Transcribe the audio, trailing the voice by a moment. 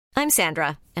I'm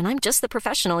Sandra, and I'm just the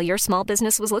professional your small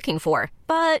business was looking for.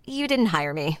 But you didn't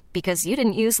hire me because you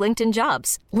didn't use LinkedIn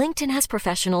Jobs. LinkedIn has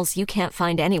professionals you can't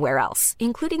find anywhere else,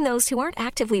 including those who aren't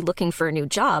actively looking for a new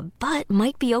job, but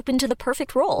might be open to the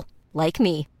perfect role, like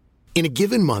me. In a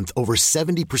given month, over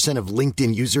 70% of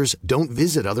LinkedIn users don't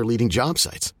visit other leading job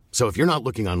sites. So if you're not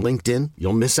looking on LinkedIn,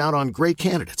 you'll miss out on great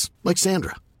candidates like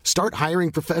Sandra. Start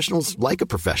hiring professionals like a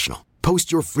professional.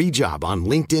 Post your free job on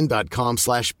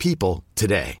linkedin.com/people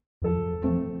today.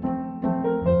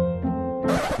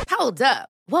 Hold up.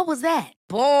 What was that?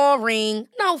 Boring.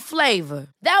 No flavor.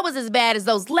 That was as bad as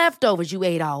those leftovers you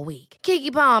ate all week.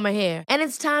 Keke Palmer here, and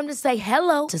it's time to say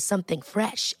hello to something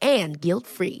fresh and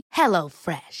guilt-free. Hello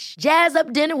Fresh. Jazz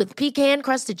up dinner with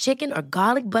pecan-crusted chicken or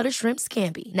garlic butter shrimp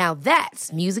scampi. Now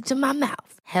that's music to my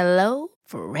mouth. Hello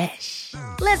Fresh.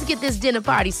 Let's get this dinner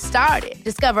party started.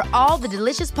 Discover all the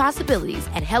delicious possibilities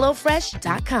at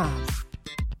hellofresh.com.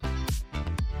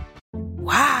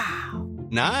 Wow.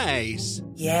 Nice.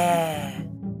 Yeah.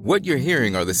 What you're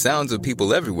hearing are the sounds of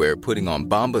people everywhere putting on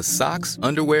Bombas socks,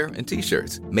 underwear, and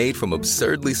T-shirts made from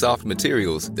absurdly soft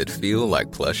materials that feel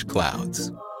like plush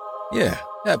clouds. Yeah,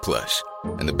 that plush.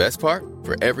 And the best part?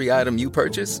 For every item you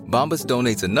purchase, Bombas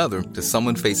donates another to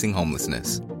someone facing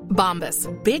homelessness. Bombas.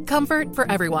 Big comfort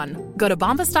for everyone. Go to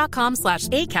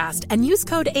bombas.com/ACAST and use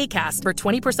code ACAST for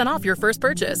 20% off your first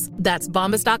purchase. That's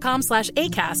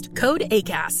bombas.com/ACAST. Code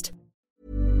ACAST.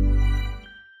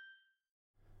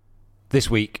 This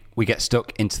week, we get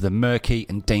stuck into the murky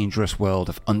and dangerous world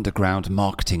of underground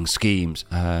marketing schemes.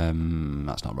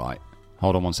 That's not right.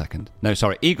 Hold on one second. No,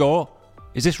 sorry. Igor,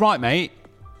 is this right, mate?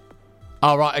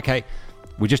 Oh, right, okay.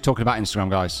 We're just talking about Instagram,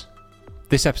 guys.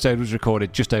 This episode was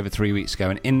recorded just over 3 weeks ago,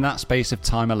 and in that space of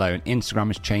time alone, Instagram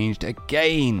has changed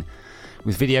again,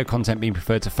 with video content being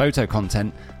preferred to photo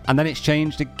content, and then it's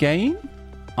changed again?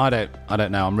 I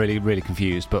don't know. I'm really, really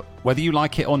confused. But whether you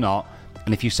like it or not,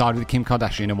 and if you side with Kim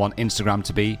Kardashian and want Instagram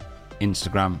to be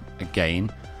Instagram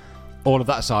again, all of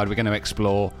that aside, we're going to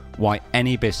explore why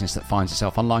any business that finds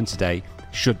itself online today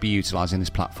should be utilising this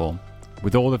platform.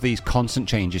 With all of these constant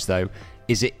changes, though,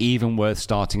 is it even worth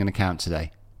starting an account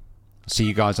today? See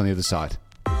you guys on the other side.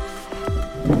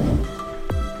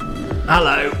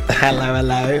 Hello.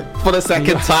 Hello. For the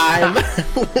second time.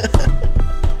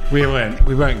 We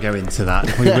won't go into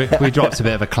that. We dropped a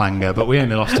bit of a clanger, but we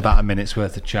only lost about a minute's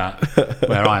worth of chat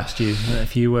where I asked you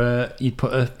if you'd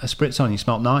put a spritz on. You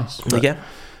smelled nice. Yeah.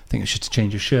 I think it was just to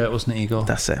change your shirt, wasn't it, Igor?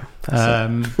 That's it.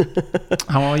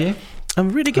 How are you? I'm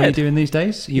really good. How are you doing these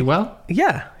days? Are you well?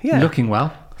 Yeah. You're looking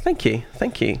well. Thank you.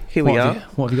 Here we are.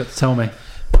 What have you got to tell me?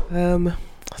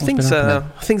 Things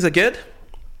are good.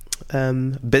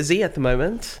 Busy at the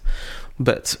moment,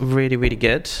 but really, really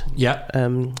good. Yeah.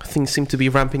 Things seem to be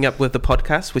ramping up with the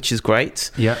podcast, which is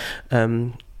great. Yeah.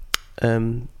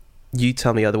 You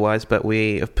tell me otherwise, but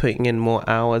we are putting in more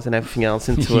hours and everything else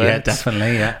into it. Yeah,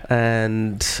 definitely. Yeah.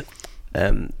 And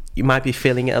you might be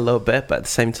feeling it a little bit, but at the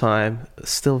same time,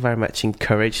 still very much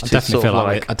encouraged. I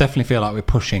definitely feel like we're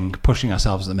pushing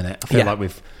ourselves at the minute. I feel like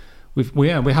we've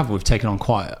taken on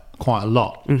quite a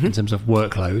lot in terms of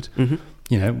workload. Mm-hmm.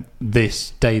 You know,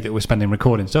 this day that we're spending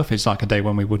recording stuff is like a day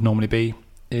when we would normally be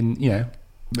in,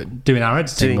 doing our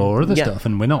editing or other stuff,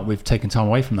 and we're not. We've taken time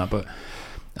away from that, but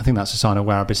I think that's a sign of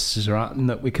where our businesses are at, and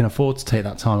that we can afford to take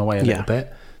that time away a little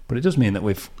bit. But it does mean that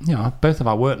we've, both of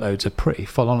our workloads are pretty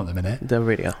full on at the minute. They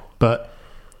really are. But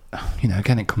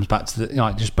again, it comes back to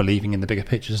just believing in the bigger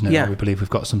picture, doesn't it? Yeah. We believe we've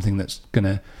got something that's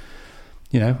gonna,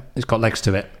 it's got legs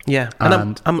to it. Yeah,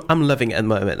 and I'm loving it at the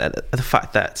moment. At the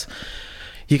fact that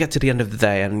you get to the end of the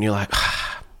day and you're like,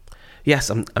 yes,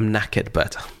 I'm knackered,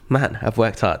 but man, I've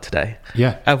worked hard today.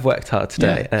 Yeah, I've worked hard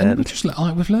today, and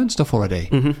we've learned stuff already.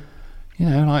 Mm-hmm.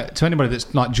 To anybody that's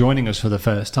joining us for the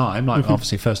first time,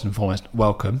 obviously first and foremost,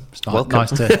 welcome. Welcome.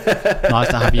 Nice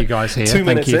to have you guys here. 2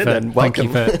 minutes in and welcome.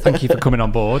 Thank you for coming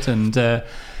on board. And we're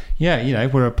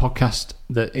a podcast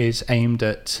that is aimed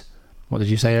at, what did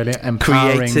you say earlier?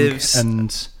 Empowering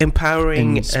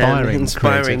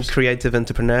inspiring creative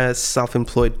entrepreneurs,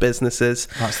 self-employed businesses.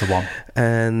 That's the one.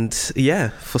 And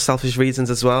for selfish reasons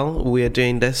as well, we are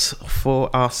doing this for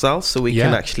ourselves, so we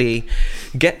can actually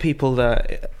get people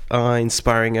that are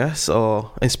inspiring us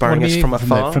or inspiring us from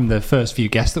afar. From the first few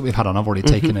guests that we've had on, I've already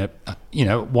taken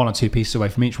one or two pieces away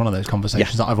from each one of those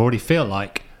conversations that I've already feel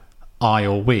like I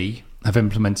or we have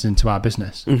implemented into our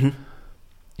business. Mm-hmm.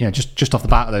 Just off the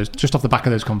back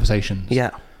of those conversations.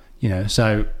 Yeah.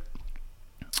 So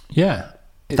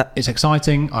it's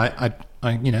exciting. I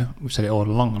we've said it all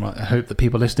along. I hope that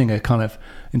people listening are kind of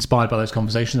inspired by those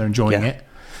conversations. They're enjoying it,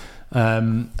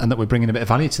 and that we're bringing a bit of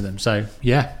value to them. So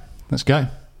let's go.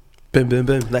 Boom, boom,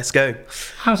 boom. Let's go.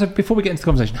 Before we get into the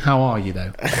conversation, how are you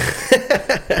though?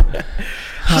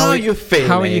 How are you feeling?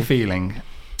 How are you feeling?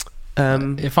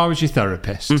 If I was your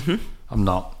therapist, I'm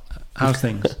not. How's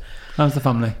things? How's the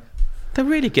family? They're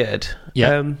really good.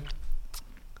 Yeah.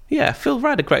 I feel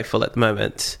rather grateful at the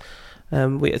moment.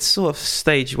 We're at sort of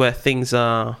stage where things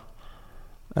are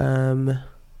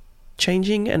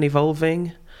changing and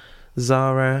evolving.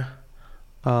 Zara,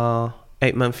 our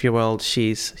 8-month-old,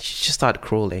 she's just started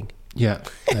crawling. Yeah,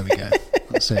 there we go.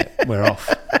 That's it. We're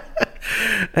off.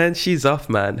 And she's off,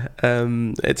 man.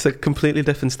 It's a completely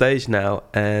different stage now,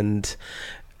 and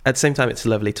at the same time, it's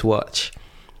lovely to watch.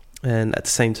 And at the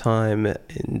same time,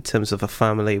 in terms of a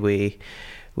family,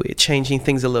 we're changing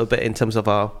things a little bit in terms of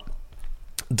our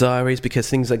diaries because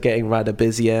things are getting rather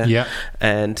busier. Yeah,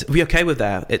 and we're okay with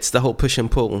that. It's the whole push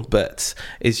and pull, but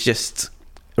it's just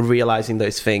realizing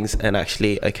those things and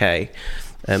actually, okay,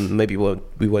 maybe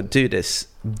we won't do this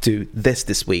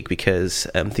week because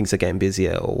things are getting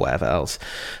busier or whatever else.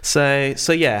 So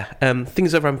yeah,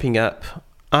 things are ramping up.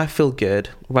 I feel good,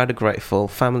 rather grateful.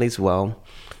 Family's well,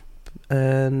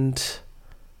 and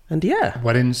yeah.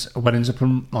 Weddings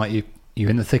are like you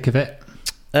in the thick of it.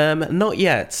 Not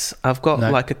yet. I've got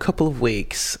like a couple of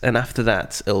weeks, and after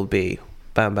that it'll be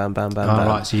bam, bam, bam, bam, bam.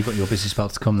 Right, so you've got your busy spell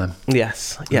to come then.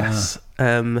 Yes.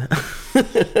 Oh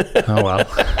well.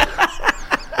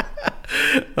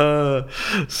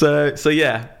 So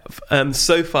yeah.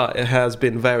 So far it has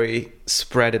been very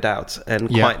spreaded out and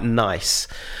quite nice.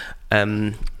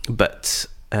 But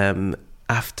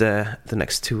after the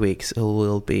next 2 weeks, it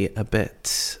will be a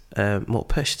bit more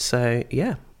pushed. So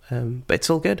yeah. But it's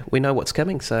all good. We know what's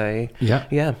coming. So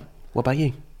yeah. What about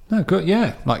you? No, good.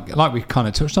 Yeah, like we kind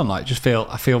of touched on. I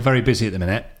feel very busy at the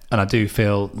minute, and I do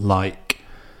feel like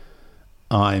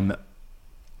I'm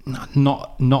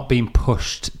not being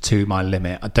pushed to my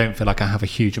limit. I don't feel like I have a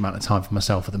huge amount of time for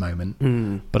myself at the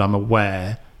moment. But I'm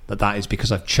aware that is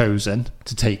because I've chosen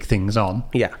to take things on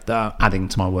that are adding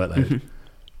to my workload,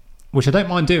 which I don't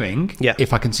mind doing.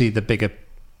 If I can see the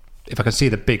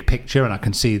big picture and I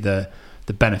can see the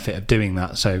benefit of doing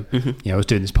that. So I was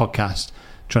doing this podcast,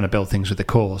 trying to build things with the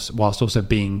course, whilst also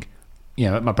being,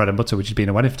 my bread and butter, which is being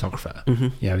a wedding photographer.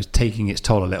 It's taking its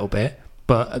toll a little bit,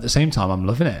 but at the same time, I'm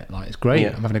loving it. Like, it's great.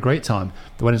 I'm having a great time.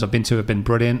 The weddings I've been to have been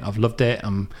brilliant. I've loved it.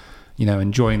 I'm,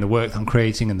 enjoying the work that I'm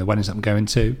creating and the weddings that I'm going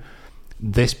to.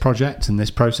 This project and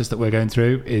this process that we're going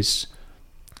through is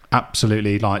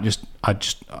absolutely I'm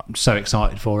so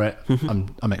excited for it.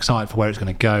 I'm excited for where it's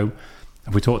going to go.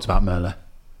 Have we talked about Merla?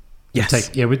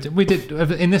 Yes. We did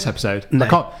in this episode. No, I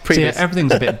can't see,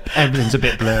 everything's a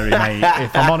bit blurry, mate.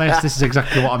 If I'm honest, this is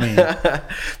exactly what I mean.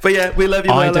 But yeah, we love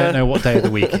you, Merla. I don't know what day of the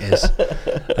week it is.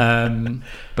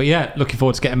 But yeah, looking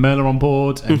forward to getting Merla on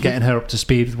board and getting her up to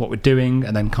speed with what we're doing,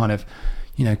 and then kind of,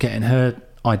 getting her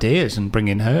ideas and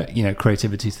bringing her,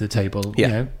 creativity to the table,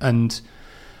 and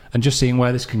just seeing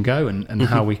where this can go and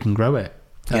how we can grow it.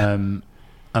 And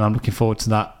I'm looking forward to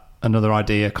that. Another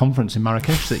idea conference in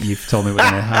Marrakesh that you've told me we're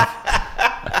going to have.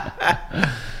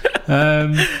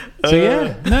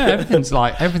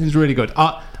 Everything's really good.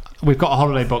 We've got a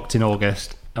holiday booked in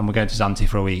August, and we're going to Zante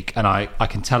for a week, and I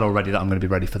can tell already that I'm going to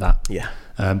be ready for that.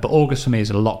 But August for me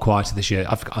is a lot quieter this year.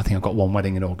 I think I've got one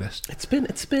wedding in August. It's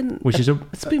been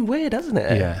weird, hasn't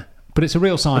it? Yeah, but it's a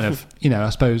real sign of I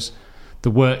suppose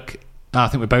the work. I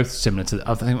think we're both in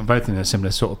a similar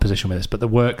sort of position with this, but the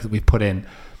work that we've put in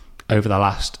over the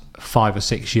last 5 or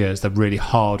 6 years, the really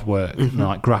hard work,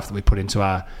 like graft that we put into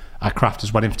our craft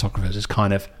as wedding photographers, has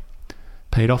kind of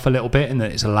paid off a little bit, in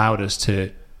that it's allowed us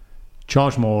to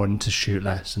charge more and to shoot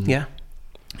less. And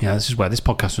this is where this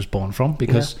podcast was born from,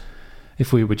 because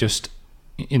if we were just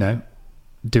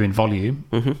doing volume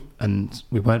and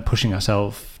we weren't pushing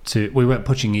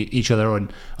each other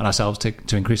and ourselves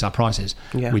to increase our prices,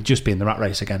 we'd just be in the rat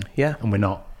race again. And we're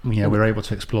not. We're able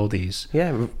to explore these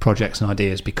projects and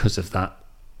ideas because of that.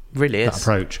 Really is that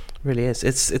approach. Really is.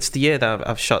 It's the year that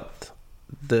I've shot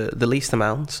the least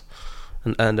amount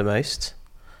and earned the most,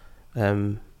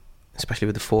 especially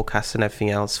with the forecast and everything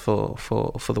else for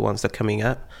the ones that are coming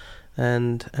up.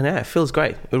 And it feels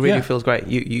great. It really feels great.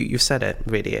 You've said it.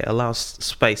 Really, it allows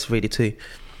space really to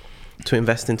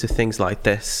invest into things like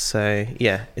this. So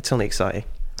yeah, it's only exciting.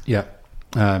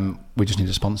 We just need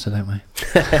a sponsor, don't we?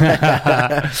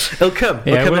 It'll come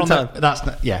in time.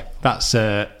 That's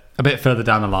a bit further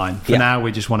down the line. For now,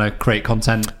 we just want to create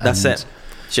content. That's it.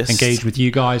 Just engage with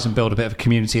you guys and build a bit of a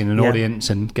community and an audience,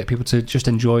 and get people to just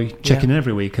enjoy checking in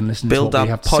every week and listening to what we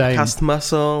have to say. Build up podcast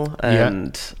muscle,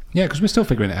 and because we're still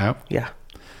figuring it out.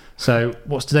 So,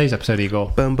 what's today's episode,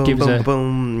 Igor? Boom, boom, Give us boom,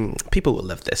 boom. People will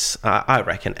love this, I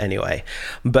reckon, anyway.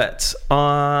 But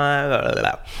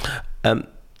Instagram.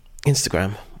 What's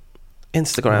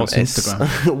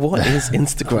Instagram? What is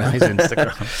Instagram? What is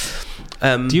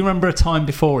Instagram? Do you remember a time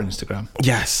before Instagram?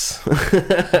 Yes.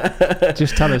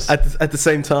 Just tell us. At the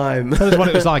same time. Tell us what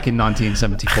it was like in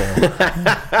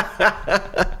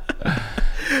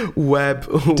 1974. Web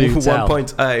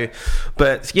 1.0.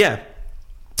 But yeah,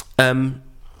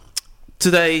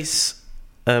 today's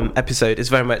episode is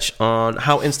very much on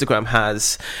how Instagram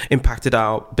has impacted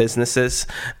our businesses,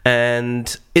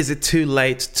 and is it too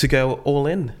late to go all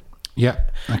in? Yeah.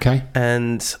 Okay.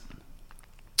 And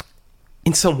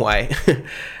in some way,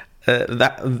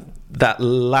 that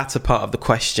latter part of the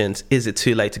questions, is it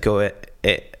too late to go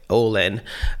it all in?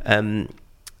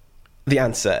 The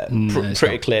answer,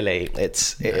 pretty clearly,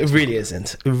 it really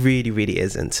isn't. It really, really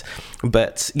isn't.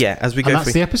 But yeah, as we go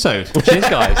that's the episode. Cheers,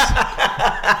 guys.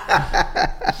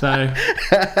 So,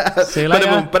 see you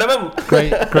later. Ba-da-boom.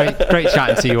 Great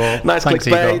chatting to you all. Nice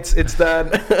clickbait. It's done.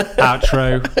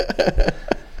 Outro.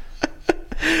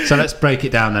 So let's break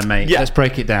it down then, mate. Yeah. Let's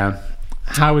break it down.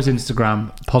 How has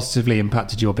Instagram positively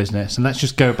impacted your business? And let's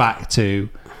just go back to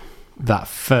that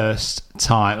first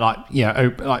time, like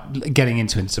getting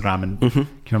into Instagram. And can you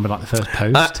remember like the first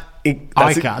post?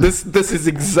 I can. This is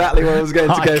exactly what I was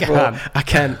going to go for. I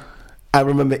can. I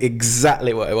remember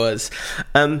exactly what it was.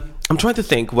 I'm trying to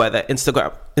think whether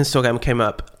Instagram came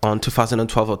up on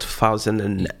 2012 or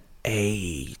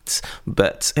 2008,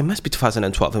 but it must be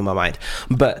 2012 in my mind.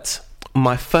 But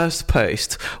my first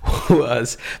post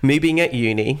was me being at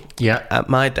uni, at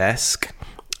my desk,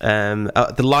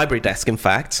 at the library desk, in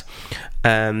fact,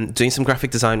 doing some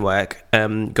graphic design work,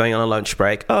 going on a lunch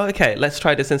break. Oh, okay, let's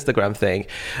try this Instagram thing.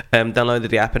 Downloaded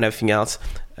the app and everything else.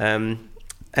 And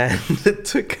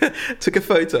took a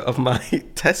photo of my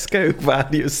Tesco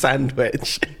value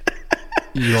sandwich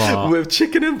with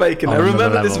chicken and bacon. I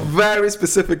remember this very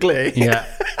specifically. Yeah.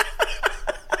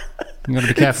 You've got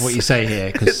to be careful what you say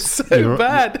here, because it's so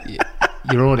bad.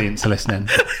 Your audience are listening.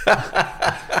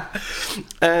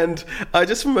 And I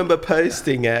just remember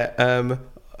posting it,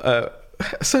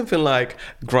 something like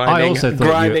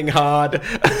grinding hard.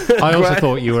 I also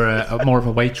thought you were more of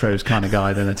a Waitrose kind of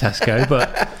guy than a Tesco,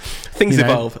 but things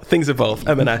evolve.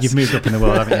 M&S. You've moved up in the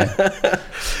world, haven't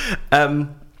you?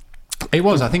 It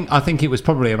was. I think it was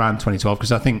probably around 2012,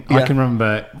 because I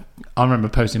remember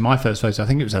posting my first photo. I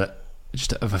think it was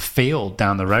just of a field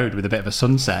down the road with a bit of a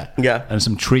sunset, and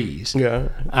some trees,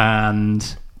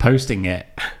 and posting it,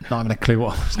 not having a clue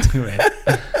what I was doing.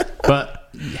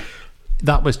 But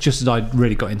that was just as I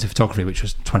really got into photography, which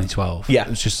was 2012. It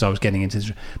was just as I was getting into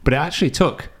this. But it actually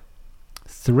took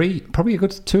probably a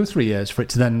good 2 or 3 years for it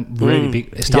to then really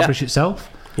establish itself.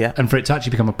 Yeah. And for it to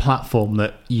actually become a platform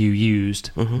that you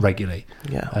used regularly.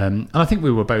 Yeah. And I think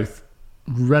we were both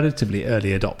relatively early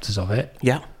adopters of it.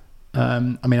 Yeah.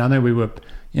 I mean, I know we were,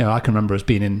 I can remember us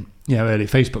being in, early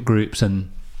Facebook groups,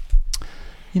 and,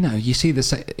 you see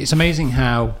this. It's amazing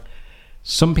how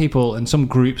some people and some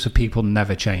groups of people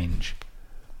never change.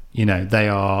 They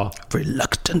are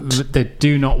reluctant. They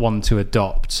do not want to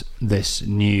adopt this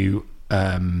new,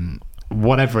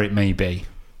 whatever it may be.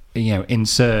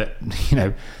 Insert,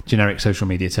 generic social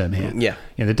media term here. Yeah.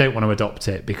 They don't want to adopt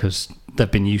it because they've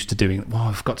been used to doing,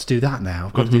 I've got to do that now.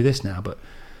 I've got to do this now. But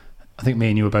I think me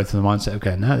and you were both in the mindset,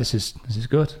 okay, no, this is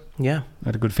good. Yeah. I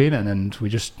had a good feeling, and we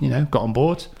just, got on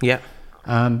board. Yeah.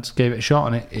 And gave it a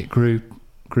shot, and it grew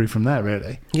from there,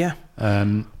 really. Yeah.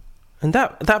 And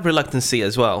that reluctancy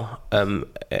as well,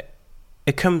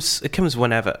 it comes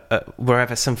whenever,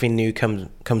 wherever something new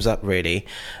comes up, really.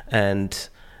 And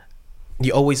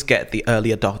you always get the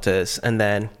early adopters, and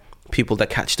then people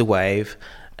that catch the wave,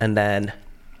 and then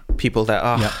people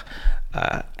that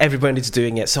everybody's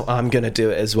doing it, so I'm gonna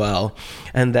do it as well.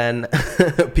 And then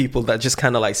people that just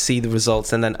kind of like see the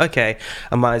results, and then okay,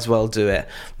 I might as well do it.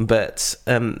 But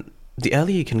the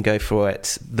earlier you can go for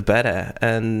it, the better.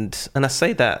 And I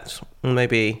say that,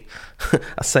 maybe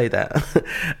I say that,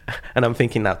 and I'm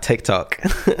thinking now TikTok.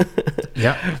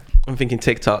 Yeah, I'm thinking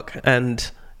TikTok, and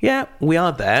yeah, we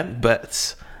are there,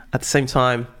 but at the same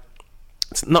time,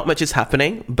 it's not much is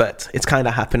happening, but it's kind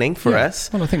of happening for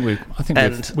us. Well, I think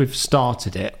we've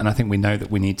started it, and I think we know that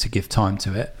we need to give time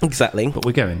to it. Exactly, but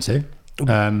we're going to.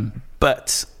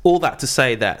 But all that to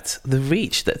say that the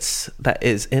reach that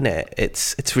is in it,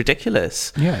 it's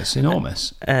ridiculous. Yeah, it's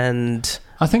enormous. And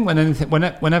I think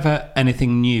whenever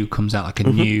anything new comes out, like a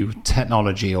new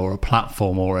technology or a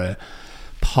platform or a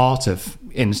part of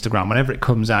Instagram, whenever it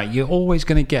comes out, you're always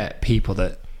going to get people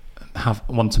that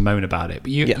want to moan about it,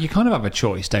 but you kind of have a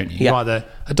choice, don't you? Yeah. You either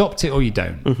adopt it or you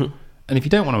don't. And if you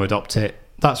don't want to adopt it,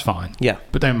 that's fine. Yeah.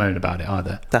 But don't moan about it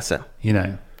either. That's it. You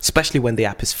know. Especially when the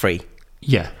app is free.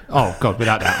 Yeah. Oh God,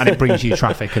 without doubt. And it brings you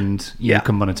traffic, and you Yeah.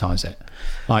 can monetize it.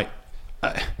 Like,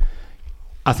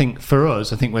 I think for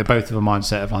us, we're both of a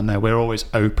mindset of, I know we're always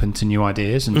open to new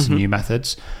ideas and to new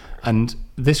methods. And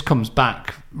this comes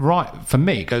back for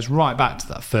me, it goes right back to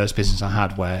that first business I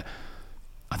had, where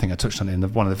I think I touched on it in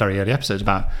one of the very early episodes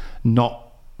about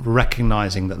not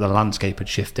recognizing that the landscape had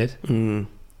shifted.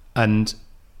 And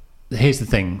here's the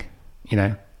thing, you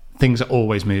know, things are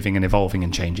always moving and evolving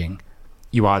and changing.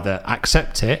 You either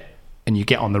accept it and you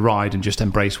get on the ride and just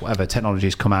embrace whatever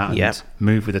technologies come out and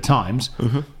move with the times,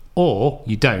 or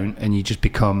you don't and you just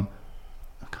become,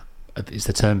 is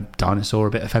the term dinosaur a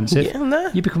bit offensive? Yeah, no.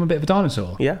 You become a bit of a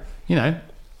dinosaur. Yeah. You know,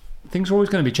 things are always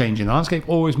going to be changing. The landscape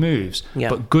always moves. Yeah.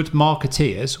 But good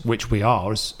marketeers, which we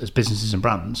are as businesses and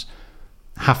brands,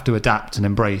 have to adapt and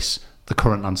embrace the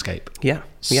current landscape. Yeah.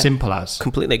 Simple as.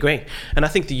 Completely agree. And I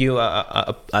think that you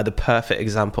are the perfect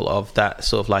example of that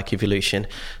sort of like evolution.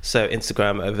 So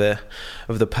Instagram over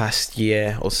the past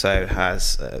year or so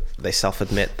has, they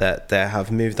self-admit that they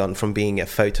have moved on from being a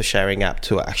photo sharing app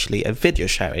to actually a video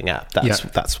sharing app.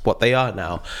 That's what they are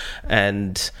now.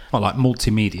 And well, like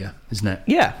multimedia, isn't it?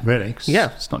 Yeah. Really?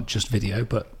 Yeah. It's not just video,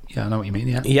 but yeah, I know what you mean,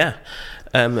 yeah. Yeah.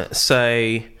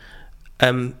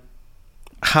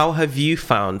 How have you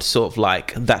found sort of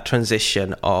like that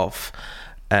transition of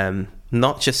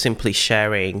not just simply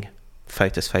sharing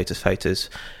photos,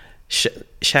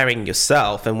 sharing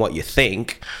yourself and what you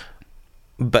think,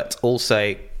 but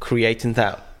also creating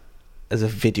that as a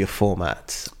video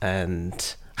format?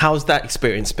 And how's that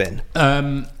experience been?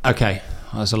 Okay,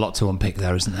 there's a lot to unpick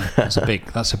there, isn't there? That's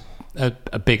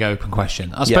a big open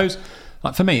question. I suppose,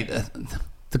 like for me,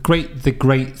 the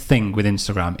great thing with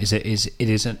Instagram is it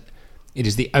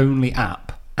is the only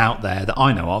app out there that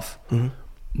I know of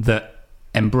that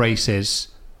embraces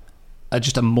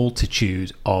just a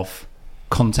multitude of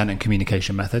content and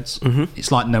communication methods. It's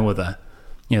like no other.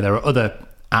 You know, there are other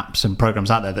apps and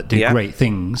programs out there that do great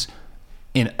things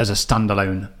as a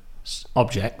standalone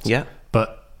object. Yeah.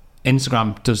 But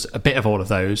Instagram does a bit of all of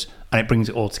those, and it brings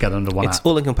it all together under one app. It's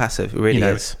all encompassing. It really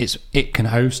is. It can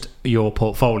host your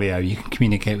portfolio. You can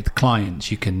communicate with the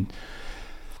clients. You can,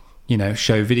 you know,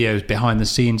 show videos, behind the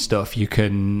scenes stuff. You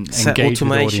can set engage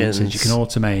with automations. audiences. You can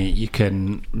automate. You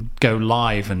can go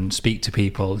live and speak to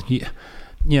people.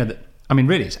 I mean,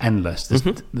 really, it's endless.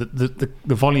 The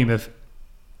volume of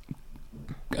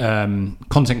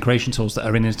content creation tools that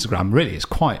are in Instagram really is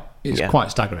quite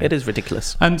staggering. It is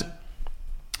ridiculous. And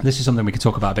this is something we can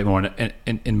talk about a bit more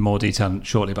in more detail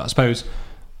shortly. But I suppose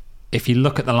if you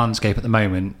look at the landscape at the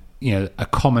moment, you know, a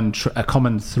common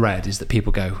thread is that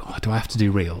people go, oh, do I have to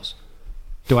do reels?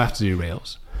 Do I have to do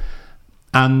reels?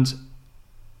 And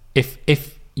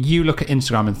if you look at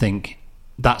Instagram and think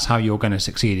that's how you're going to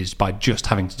succeed is by just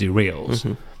having to do reels,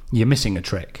 you're missing a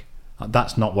trick. Like,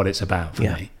 that's not what it's about for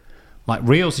me. Like,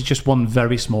 reels is just one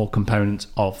very small component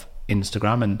of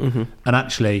Instagram, and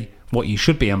actually what you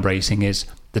should be embracing is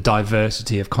the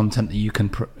diversity of content that you can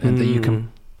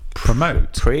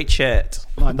promote. Preach it.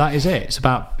 Like, that is it.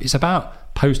 It's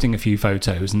about posting a few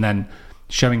photos and then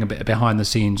showing a bit of behind the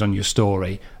scenes on your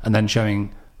story, and then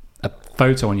showing a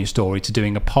photo on your story, to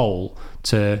doing a poll,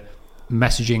 to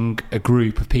messaging a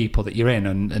group of people that you're in,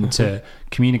 and to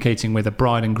communicating with a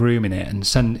bride and groom in it, and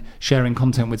sharing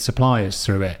content with suppliers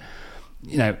through it.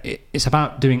 You know, it's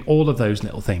about doing all of those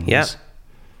little things,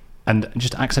 and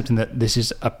just accepting that this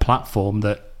is a platform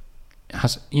that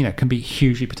has, you know, can be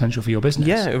hugely potential for your business.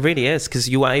 Yeah, it really is, because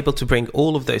you are able to bring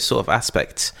all of those sort of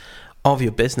aspects of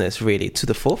your business really to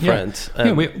the forefront.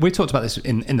 We talked about this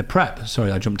in the prep.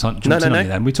 Sorry, I jumped in on you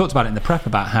then. We talked about it in the prep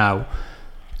about how,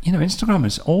 you know, Instagram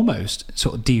has almost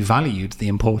sort of devalued the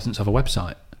importance of a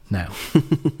website now,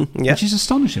 which is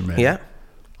astonishing, really. Yeah,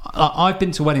 I've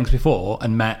been to weddings before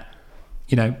and met,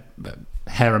 you know,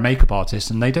 hair and makeup artists,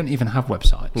 and they don't even have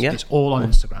websites. Yeah. It's all on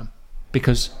Instagram,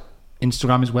 because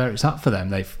Instagram is where it's at for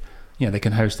them. They've, you know, they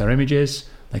can host their images,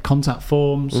 their contact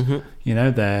forms, you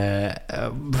know, their,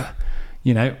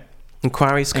 you know,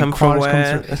 inquiries come from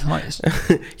where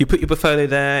you put your portfolio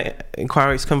there.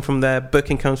 Inquiries come from there.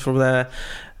 Booking comes from there.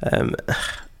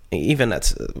 Even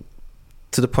at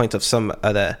to the point of some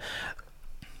other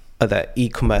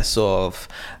e-commerce sort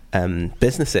of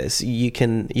businesses, you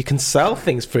can sell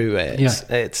things through it.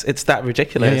 It's that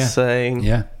ridiculous. I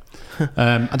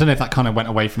don't know if that kind of went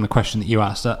away from the question that you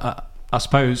asked. I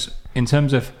suppose in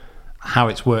terms of how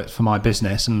it's worked for my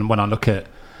business, and when I look at,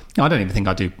 you know, I don't even think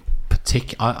I do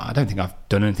I don't think I've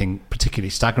done anything particularly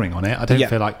staggering on it. I don't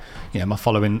feel like, my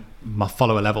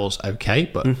follower level's okay,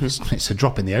 but it's a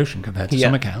drop in the ocean compared to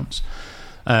some accounts.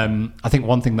 I think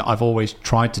one thing that I've always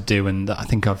tried to do, and that I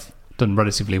think I've done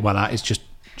relatively well at, is just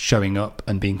showing up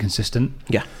and being consistent.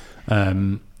 Yeah. I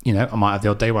might have the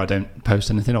odd day where I don't post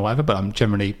anything or whatever, but I'm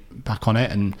generally back on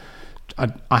it, and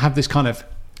I have this kind of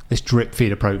this drip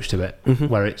feed approach to it,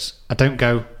 where I don't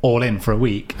go all in for a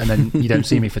week and then you don't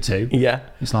see me for 2. Yeah,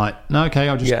 it's like, no, okay,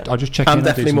 I'll just check in. I'm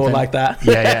definitely more like that.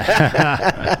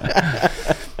 Yeah.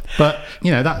 But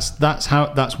that's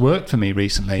how that's worked for me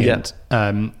recently, and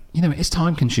it's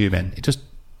time consuming.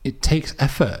 It takes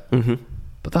effort,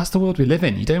 but that's the world we live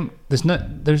in. There's no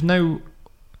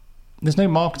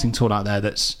marketing tool out there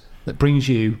that brings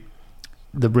you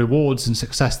the rewards and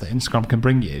success that Instagram can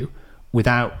bring you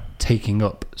without taking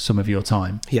up some of your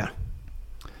time. Yeah.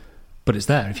 But it's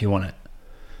there if you want it.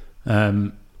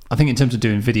 I think in terms of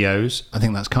doing videos, I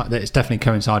think it's definitely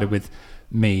coincided with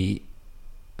me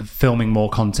filming more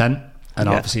content. And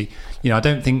obviously, I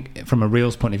don't think from a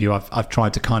Reels point of view, I've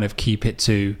tried to kind of keep it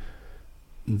to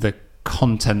the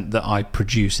content that I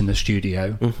produce in the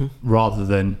studio, rather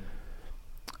than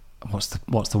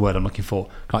what's the word I'm looking for?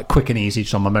 Like quick and easy,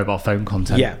 just on my mobile phone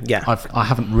content. I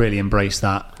haven't really embraced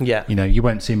that. You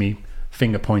won't see me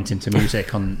finger pointing to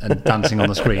music and dancing on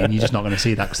the screen. You're just not going to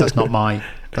see that, because that's not my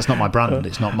brand.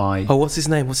 It's not my. Oh, what's his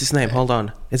name? Hold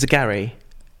on. Is it Gary?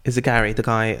 The guy,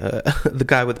 the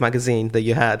guy with magazine that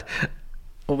you had?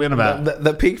 What are we on about?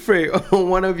 The peek through on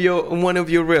one of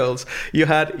your reels. You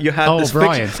had. Oh, this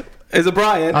Brian. Is it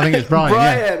Brian? I think it's Brian.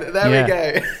 Brian. There we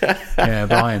go. Yeah,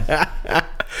 Brian.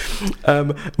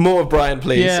 More of Brian,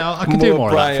 please. Yeah, I can do more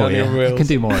of that for you. I can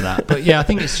do more of that. But I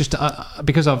think it's just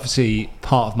because obviously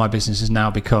part of my business has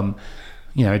now become,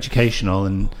 educational,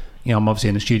 and I'm obviously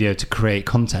in the studio to create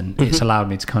content. It's allowed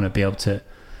me to kind of be able to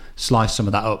slice some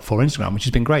of that up for Instagram, which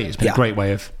has been great. It's been a great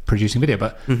way of producing video.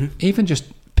 But even just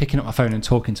picking up my phone and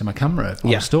talking to my camera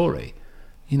on a story,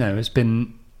 has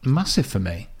been massive for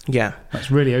me. Yeah,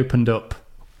 that's really opened up.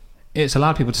 It's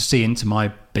allowed people to see into my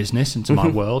business, into my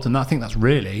world, and I think that's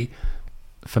really,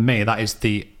 for me, that is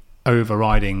the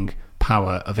overriding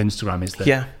power of Instagram. Is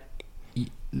that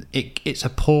it's a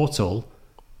portal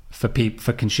for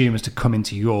consumers to come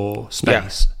into your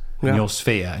space, your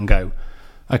sphere, and go,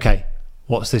 okay,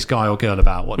 what's this guy or girl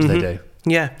about? What do they do?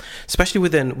 Yeah, especially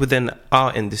within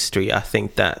our industry, I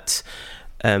think that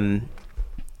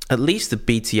at least the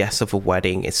BTS of a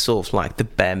wedding is sort of like the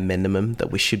bare minimum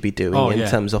that we should be doing in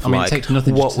terms of it takes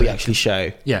nothing what we actually show.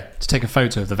 Yeah, to take a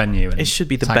photo of the venue. And it should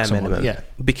be the bare minimum. Yeah,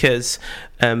 because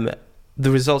the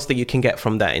results that you can get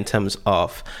from that in terms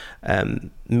of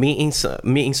meeting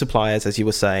suppliers, as you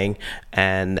were saying,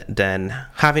 and then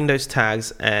having those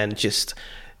tags and just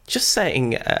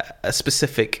setting a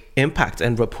specific impact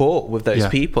and rapport with those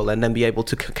people, and then be able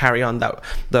to carry on the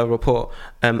rapport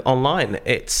online.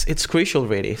 It's crucial,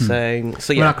 really. So yeah.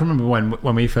 Well, I can remember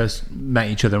when we first met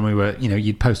each other, and we were,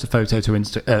 you'd post a photo to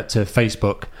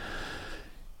Facebook.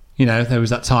 There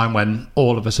was that time when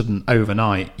all of a sudden,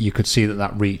 overnight, you could see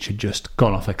that reach had just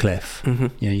gone off a cliff.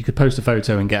 You could post a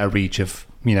photo and get a reach of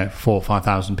 4,000 or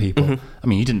 5,000 people. I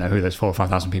mean, you didn't know who those 4,000 or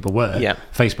 5,000 people were. Yeah.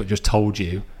 Facebook just told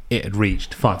you it had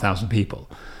reached 5,000 people.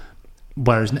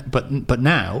 Whereas, but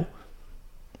now,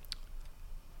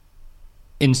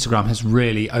 Instagram has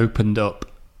really opened up,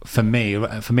 for me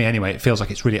anyway, it feels like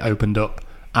it's really opened up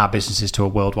our businesses to a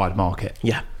worldwide market.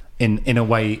 Yeah. In a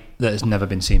way that has never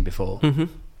been seen before.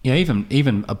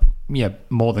 Even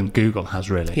more than Google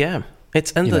has, really. Yeah.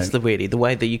 It's endless, really, the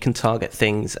way that you can target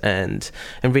things and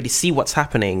really see what's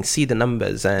happening, see the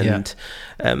numbers, and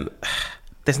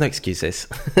there's no excuses.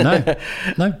 No.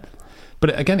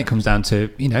 But again, it comes down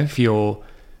to, if you're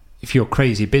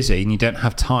crazy busy and you don't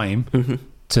have time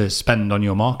to spend on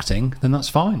your marketing, then that's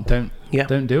fine. Don't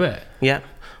do it. Yeah.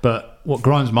 But what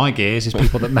grinds my gears is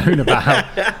people that moan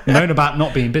about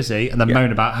not being busy, and then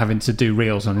moan about having to do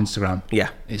reels on Instagram. Yeah.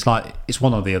 It's like it's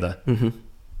one or the other.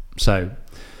 So,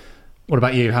 what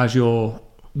about you? What's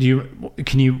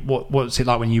it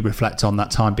like when you reflect on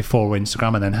that time before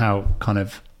Instagram, and then how kind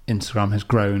of Instagram has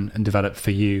grown and developed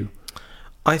for you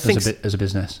as a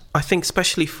business? I think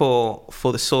especially for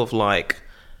the sort of like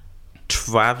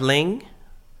traveling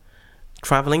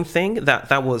thing,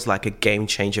 that was like a game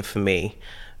changer for me.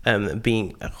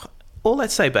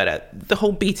 Let's say better, the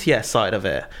whole BTS side of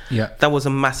it. Yeah, that was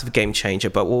a massive game changer.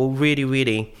 But what really,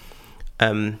 really,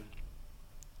 where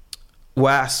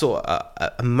I saw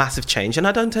a massive change, and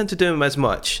I don't tend to do them as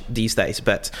much these days,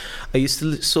 but I used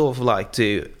to sort of like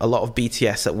do a lot of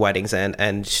BTS at weddings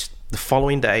and the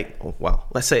following day, well,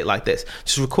 let's say it like this,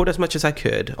 just record as much as I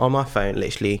could on my phone,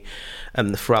 literally,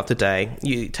 throughout the day.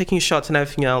 You taking shots and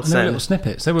everything else. And little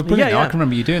snippets. They were brilliant. I can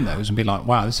remember you doing those and be like,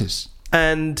 wow, this is...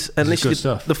 And literally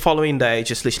the following day,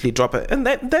 just literally drop it, and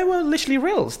they were literally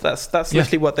reels. That's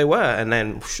literally what they were, and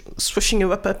then swishing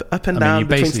it up and down. You're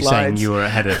basically saying you were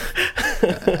ahead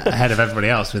of everybody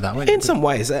else with that, weren't you? In some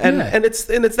ways, and it's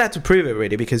there to prove it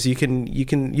really, because you can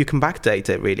backdate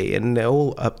it really, and they're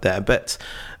all up there. But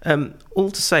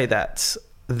all to say that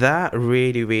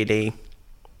really really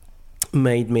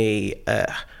made me.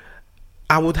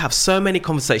 I would have so many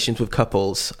conversations with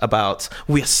couples about,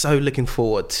 we are so looking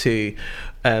forward to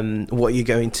what you're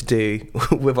going to do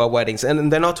with our weddings.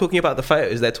 And they're not talking about the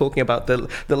photos, they're talking about the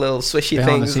little swishy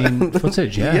behind things. The scene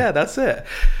footage, yeah. Yeah, that's it.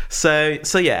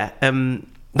 So yeah,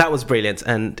 that was brilliant.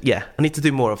 And yeah, I need to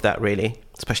do more of that really,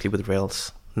 especially with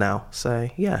reels now. So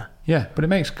yeah. Yeah, but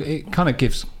it kind of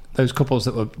gives those couples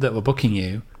that were booking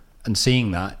you and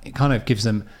seeing that, it kind of gives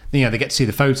them, they get to see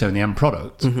the photo and the end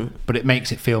product, but it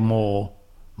makes it feel more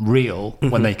real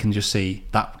when they can just see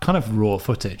that kind of raw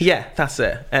footage. Yeah, that's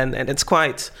it. And it's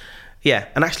quite,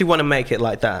 and I actually want to make it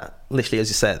like that, literally as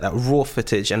you said, that raw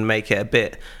footage, and make it a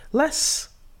bit less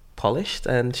polished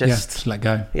and just let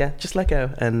go. Yeah, just let go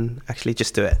and actually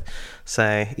just do it.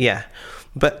 So yeah.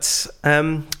 But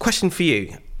question for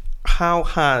you, how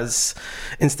has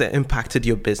Insta impacted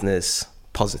your business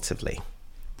positively?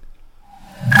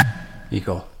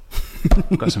 Igor,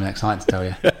 I've got something exciting to tell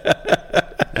you.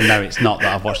 And no, it's not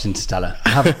that I've watched Interstellar.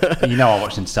 I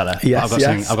watched Interstellar. Yes, I've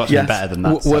got something better than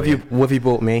that. What have you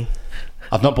bought me?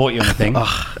 I've not bought you anything.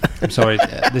 I'm sorry.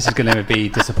 This is going to be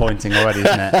disappointing already,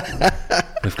 isn't it?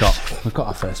 We've got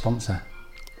our first sponsor.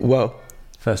 Whoa!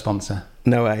 First sponsor.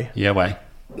 No way. Yeah way.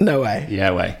 No way.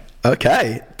 Yeah way.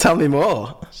 Okay, tell me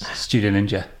more. Studio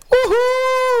Ninja.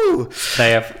 Woohoo!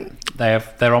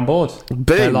 They're on board.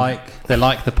 Boom. They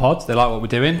like the pod. They like what we're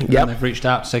doing. Yep. And they've reached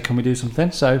out to say, can we do something?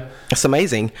 So that's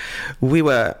amazing. We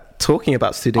were talking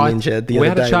about Studio Ninja the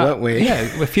other day, weren't we? Yeah,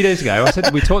 a few days ago. I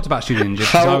said we talked about Studio Ninja.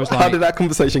 How did that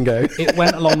conversation go? It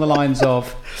went along the lines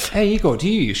of, "Hey Igor, do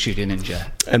you use Studio Ninja?"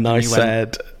 And I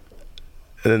said,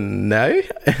 "No."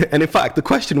 And in fact, the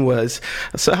question was,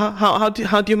 "So how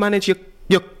do you manage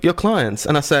your clients?"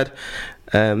 And I said,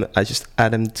 "I just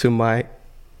add them to my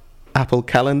Apple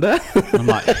Calendar." I'm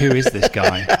like, who is this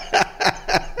guy?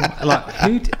 What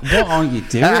are you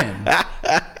doing?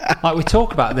 Like, we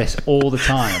talk about this all the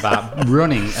time, about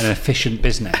running an efficient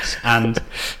business, and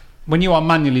when you are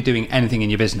manually doing anything in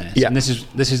your business, and this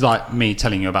is like me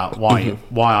telling you about why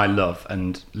I love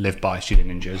and live by Studio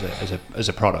Ninja as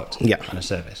a product and a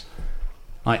service.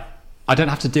 Like, I don't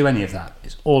have to do any of that.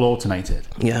 It's all automated.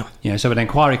 Yeah. So when an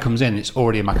inquiry comes in, it's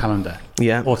already in my calendar.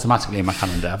 Yeah. Automatically in my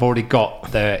calendar. I've already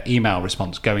got their email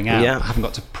response going out. Yeah. I haven't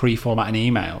got to pre-format any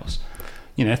emails.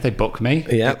 If they book me,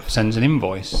 it sends an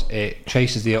invoice. It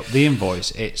chases the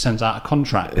invoice. It sends out a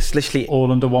contract. It's literally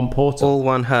all under one portal. All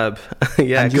one hub.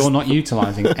 And you're not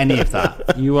utilising any of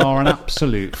that. You are an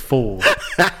absolute fool.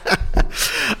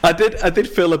 I did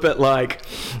feel a bit like...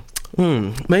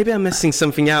 maybe I'm missing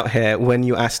something out here when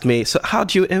you asked me, so how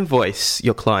do you invoice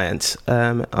your client?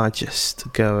 I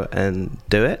just go and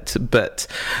do it. But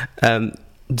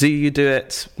do you do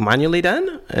it manually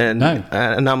then? No.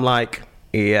 And I'm like,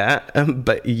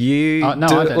 but you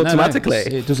do it automatically.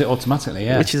 No. It does it automatically,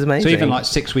 yeah. Which is amazing. So even like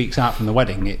 6 weeks out from the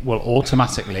wedding, it will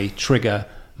automatically trigger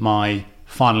my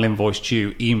final invoice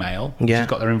due email. Yeah. Which has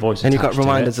got their invoice and you've got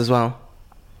reminders as well.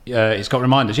 It's got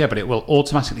reminders, but it will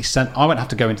automatically send. I won't have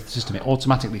to go into the system. It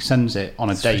automatically sends it on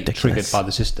a date triggered by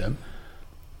the system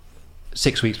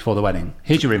 6 weeks before the wedding.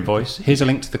 Here's your invoice. Here's a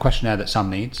link to the questionnaire that Sam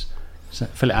needs. So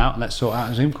fill it out and let's sort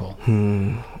out a Zoom call.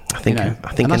 I think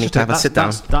I need to have a sit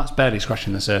down. That's barely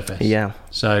scratching the surface. Yeah.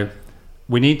 So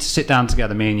we need to sit down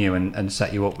together, me and you, and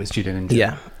set you up with Studio Ninja.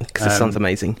 Yeah, because it sounds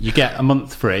amazing. You get a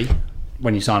month free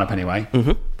when you sign up anyway.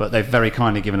 But they've very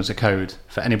kindly given us a code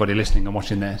for anybody listening and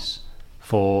watching this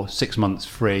for 6 months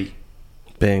free.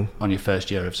 Boom. On your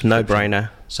first year of subscription. No brainer.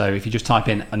 So if you just type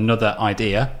in another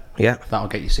idea, that'll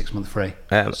get you 6 months free.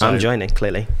 I'm joining,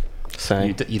 clearly. So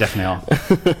you definitely are.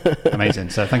 Amazing.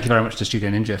 So thank you very much to Studio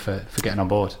Ninja for getting on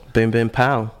board. Boom, boom,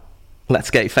 pow.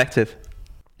 Let's get effective.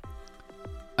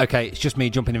 Okay, it's just me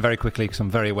jumping in very quickly because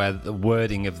I'm very aware that the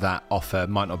wording of that offer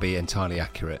might not be entirely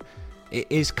accurate. It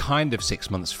is kind of 6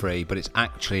 months free, but it's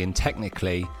actually and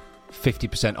technically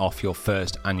 50% off your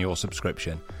first annual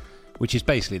subscription, which is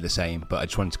basically the same, but I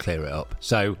just wanted to clear it up.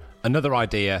 So another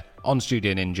idea on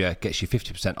Studio Ninja gets you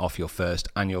 50% off your first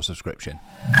annual subscription.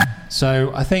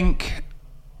 So I think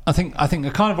I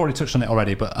kind of already touched on it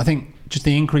already, but I think just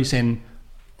the increase in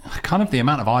kind of the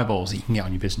amount of eyeballs that you can get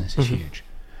on your business is huge.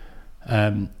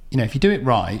 If you do it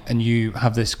right and you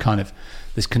have this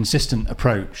consistent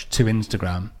approach to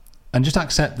Instagram, and just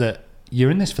accept that you're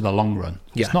in this for the long run.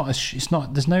 Yeah.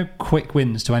 There's no quick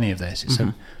wins to any of this.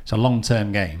 It's a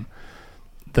long-term game,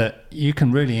 that you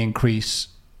can really increase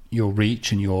your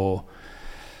reach and your,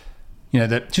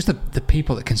 the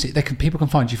people that can see, people can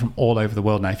find you from all over the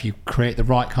world now if you create the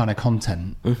right kind of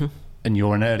content and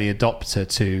you're an early adopter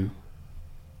to,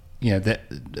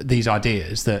 these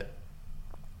ideas, that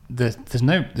there's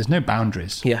no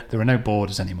boundaries. Yeah. There are no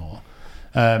borders anymore.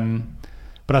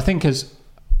 But I think as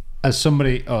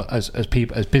somebody, or as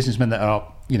people, as businessmen that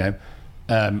are,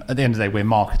 at the end of the day, we're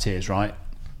marketeers, right?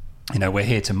 We're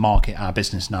here to market our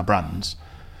business and our brands.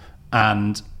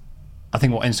 And I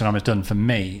think what Instagram has done for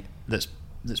me, that's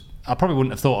I probably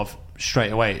wouldn't have thought of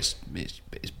straight away. It's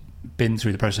been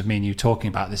through the process of me and you talking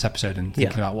about this episode and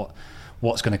thinking about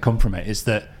what's going to come from it, is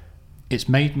that it's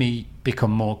made me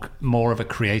become more of a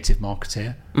creative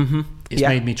marketeer. It's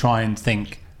made me try and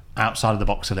think outside of the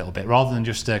box a little bit, rather than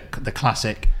just the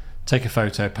classic take a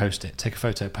photo, post it, take a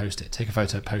photo, post it, take a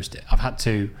photo, post it. I've had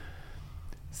to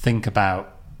think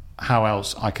about how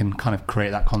else I can kind of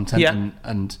create that content,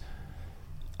 and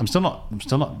I'm still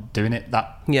not doing it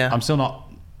I'm still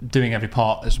not doing every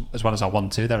part as well as I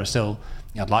want to. There are still,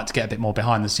 I'd like to get a bit more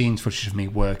behind the scenes footage of me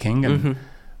working, and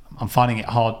I'm finding it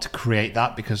hard to create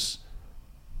that, because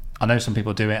I know some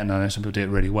people do it and I know some people do it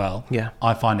really well.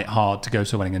 I find it hard to go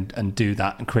to a wedding and do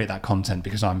that and create that content,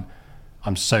 because I'm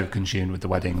so consumed with the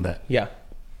wedding that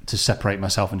to separate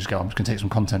myself and just go, I'm just going to take some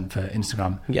content for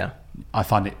Instagram. I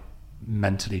find it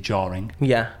mentally jarring.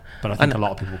 But I think a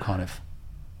lot of people kind of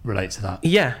relate to that.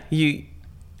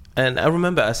 And I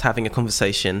remember us having a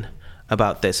conversation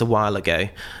about this a while ago.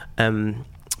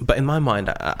 But in my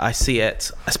mind, I see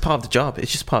it as part of the job.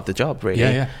 It's just part of the job,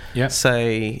 really. Yeah. So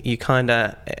you kind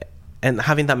of, and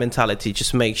having that mentality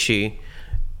just makes you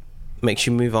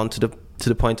move on to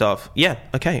the point of,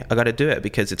 okay, I got to do it,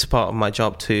 because it's part of my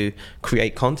job to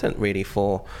create content, really,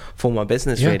 for my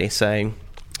business, really. So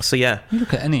yeah. You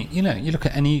look at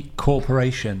any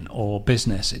corporation or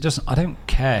business. I don't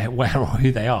care where or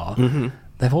who they are.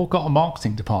 They've all got a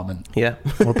marketing department,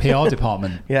 or a PR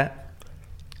department,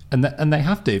 and they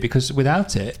have to, because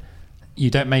without it, you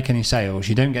don't make any sales,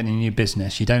 you don't get any new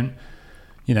business, you don't,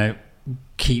 you don't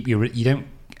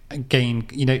gain,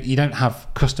 you don't have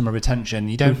customer retention,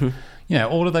 you don't,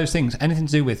 all of those things, anything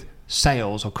to do with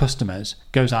sales or customers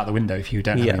goes out the window if you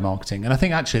don't have any marketing. And I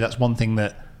think actually that's one thing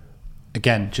that,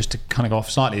 again, just to kind of go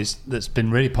off slightly, that's been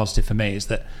really positive for me, is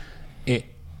that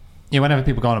whenever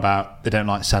people go on about they don't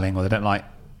like selling, or they don't like,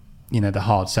 the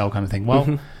hard sell kind of thing,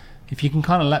 well, if you can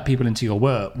kind of let people into your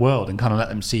world and kind of let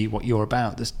them see what you're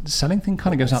about, the selling thing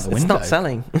kind of goes out the window. It's not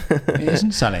selling. It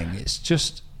isn't selling. It's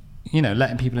just,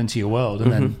 letting people into your world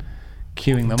and then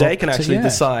queuing them up. They can actually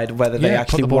decide whether they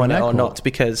actually want it or not,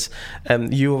 because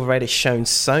you've already shown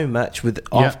so much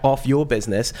of your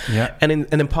business, and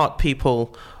in part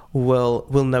people will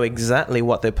know exactly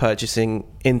what they're purchasing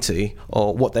into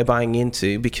or what they're buying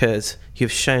into, because we've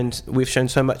shown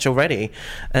so much already,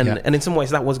 and in some ways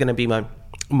that was going to be my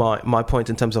point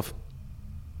in terms of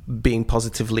being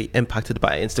positively impacted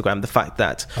by Instagram. The fact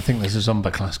that I think there's a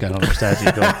Zumba class going on upstairs.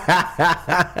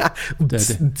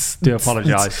 Do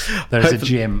apologise. There is a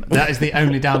gym. That is the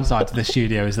only downside to this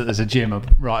studio, is that there's a gym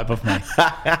right above me,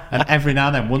 and every now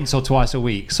and then, once or twice a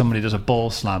week, somebody does a ball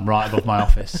slam right above my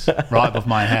office, right above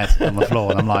my head on the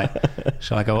floor, and I'm like,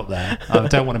 shall I go up there? I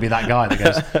don't want to be that guy that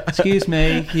goes, excuse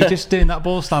me, you're just doing that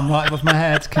ball slam right above my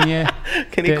head, can you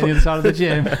get to the other side of the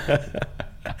gym?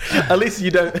 At least you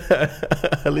don't.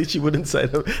 At least you wouldn't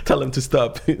tell them to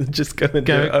stop. Just go and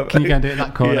do it. Can you go and do it in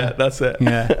that corner? Yeah, that's it.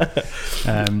 Yeah.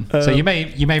 So you may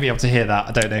be able to hear that.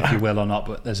 I don't know if you will or not,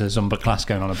 but there's a Zumba class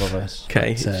going on above us.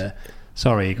 Okay. But,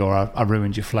 sorry, Igor, I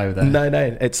ruined your flow there. No,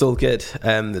 it's all good.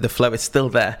 The flow is still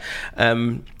there.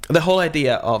 The whole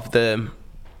idea of the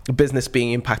business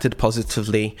being impacted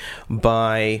positively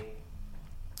by,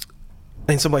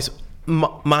 in some ways,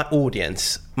 my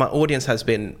audience has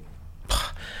been.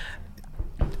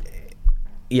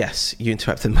 Yes, you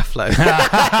interrupted my flow.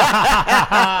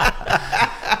 I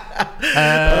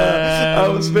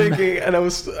was thinking, and I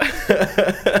was.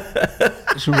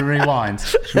 Should we rewind?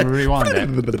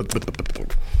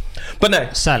 it? But no,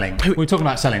 selling. We were talking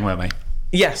about selling, weren't we?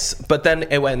 Yes, but then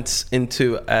it went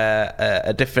into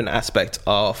a different aspect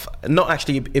of not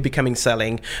actually it becoming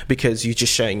selling, because you're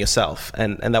just showing yourself,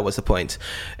 and that was the point.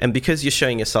 And because you're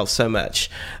showing yourself so much,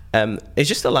 it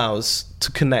just allows to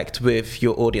connect with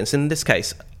your audience. In this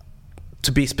case,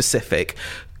 to be specific,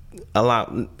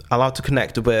 allowed to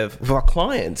connect with our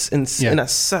clients in a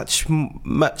such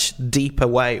much deeper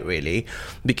way, really,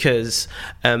 because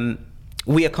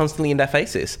we are constantly in their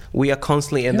faces. We are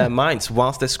constantly in their minds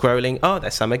whilst they're scrolling. Oh,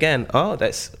 there's Sam again. Oh,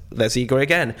 there's Igor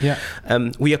again. Yeah.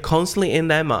 We are constantly in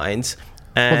their minds.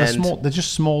 And well, they're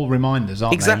just small reminders,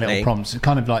 aren't they? Little prompts. It's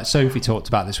kind of like Sophie talked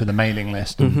about this with a mailing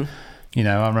list. And, you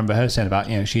know, I remember her saying about,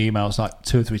 you know, she emails like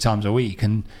 2 or 3 times a week,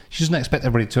 and she doesn't expect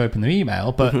everybody to open their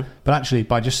email, but actually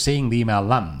by just seeing the email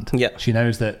land, she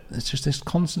knows that it's just this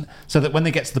constant. So that when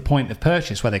they get to the point of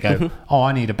purchase where they go, oh,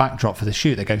 I need a backdrop for the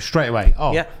shoot, they go straight away,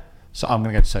 so I'm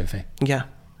going to go to Sophie. Yeah.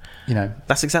 You know,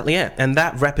 that's exactly it. And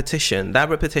that repetition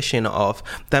of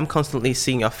them constantly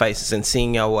seeing your faces and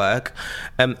seeing your work,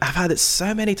 I've had it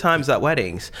so many times at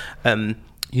weddings. You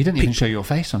didn't even show your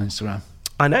face on Instagram.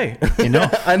 I know.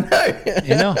 Enough. I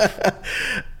know.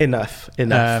 Enough.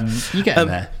 You get in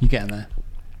there. You get in there.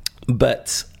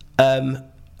 But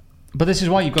this is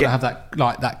why you've got to have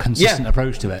that consistent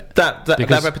approach to it.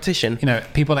 That repetition. You know,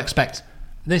 people expect.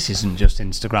 This isn't just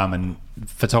Instagram and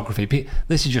photography.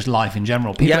 This is just life in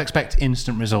general. People expect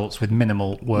instant results with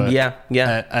minimal work.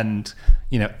 And,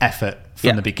 you know, effort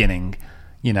from the beginning.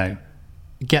 You know,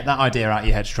 get that idea out of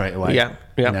your head straight away.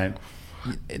 You know,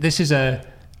 this is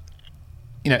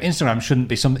you know, Instagram shouldn't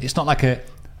be something. It's not like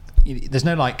there's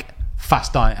no like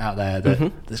fast diet out there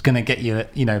that's going to get you,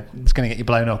 you know, it's going to get you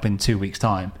blown up in 2 weeks'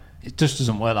 time. It just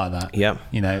doesn't work like that.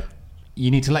 You know, you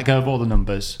need to let go of all the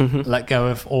numbers, let go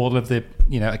of all of the,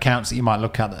 you know, accounts that you might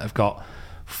look at that have got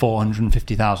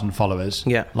 450,000 followers.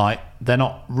 Like that's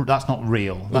not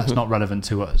real. That's not relevant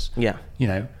to us. You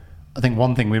know, I think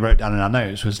one thing we wrote down in our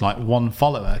notes was like one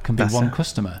follower can be one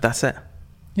customer. That's it.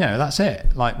 You know, that's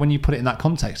it. Like when you put it in that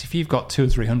context, if you've got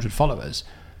 200 or 300 followers,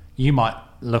 you might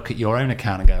look at your own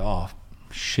account and go, oh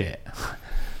shit,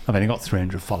 I've only got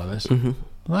 300 followers. Well,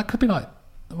 that could be like,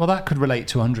 that could relate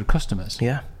to 100 customers.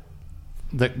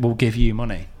 That will give you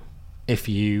money if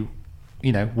you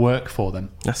know, work for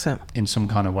them. That's it. In some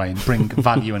kind of way, and bring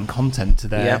value and content to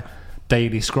their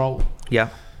daily scroll. I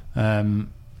don't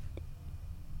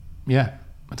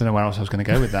know where else I was going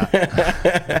to go with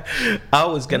that. I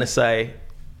was going to say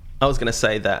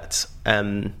that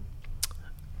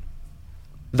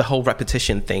the whole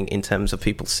repetition thing in terms of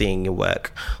people seeing your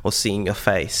work or seeing your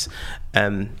face,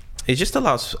 it just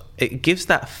it gives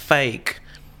that fake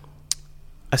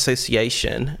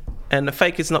association, and the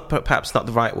fake is perhaps not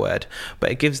the right word, but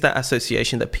it gives that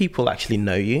association that people actually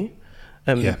know you.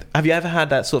 Have you ever had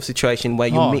that sort of situation where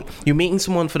you're meeting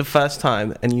someone for the first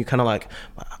time and you kind of like,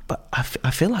 but I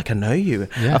feel like I know you.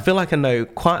 I feel like I know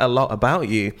quite a lot about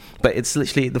you, but it's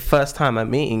literally the first time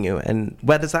I'm meeting you. And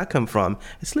where does that come from?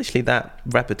 It's literally that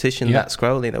repetition, that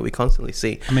scrolling that we constantly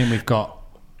see. I mean,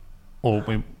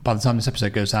 by the time this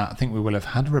episode goes out, I think we will have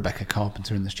had Rebecca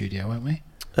Carpenter in the studio, won't we?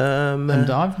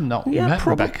 And I've not met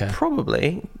Rebecca.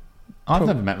 Probably. I've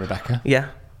never met Rebecca.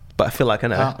 But I feel like I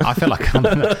know. I feel like I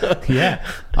know.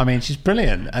 I mean, she's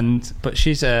brilliant, but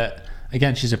she's a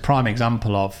prime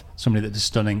example of somebody that's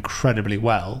done incredibly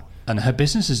well, and her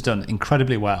business has done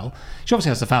incredibly well. She obviously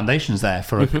has the foundations there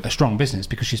for a strong business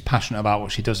because she's passionate about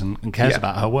what she does and cares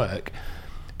about her work,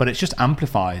 but it's just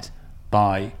amplified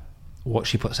by what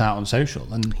she puts out on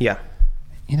social. And you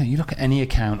know, you look at any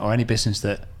account or any business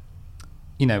that,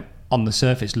 you know, on the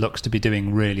surface looks to be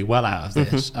doing really well out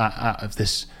of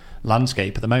this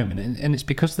landscape at the moment, and it's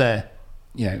because they're,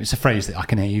 you know, it's a phrase that I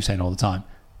can hear you saying all the time,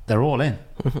 they're all in.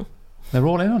 They're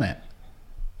all in on it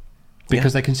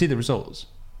because they can see the results.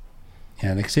 You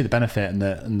know, they can see the benefit and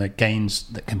the gains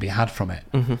that can be had from it.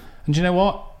 And do you know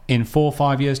what? In 4 or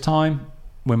 5 years' time,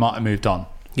 we might have moved on.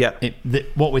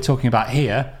 What we're talking about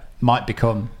here might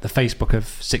become the Facebook of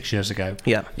 6 years ago.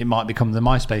 It might become the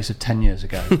MySpace of 10 years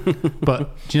ago.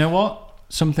 But do you know what?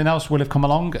 Something else will have come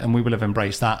along and we will have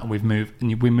embraced that, and we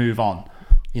move on.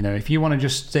 You know, if you want to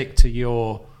just stick to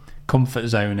your comfort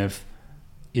zone of,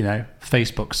 you know,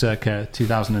 Facebook circa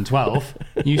 2012,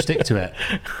 you stick to it.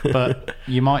 But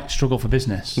you might struggle for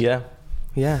business. You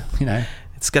know,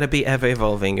 it's going to be ever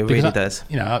evolving. It really does.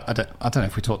 You know, I don't know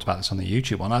if we talked about this on the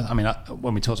YouTube one. I mean,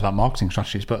 when we talked about marketing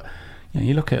strategies, but you know,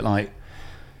 you look at like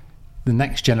the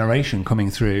next generation coming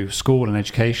through school and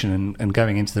education and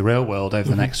going into the real world over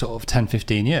the next sort of 10,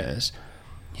 15 years.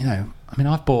 You know, I mean,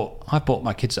 I've bought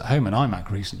my kids at home an iMac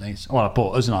recently. Well, I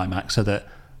bought us an iMac so that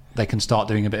they can start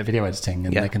doing a bit of video editing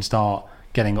and they can start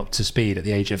getting up to speed at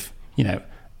the age of, you know,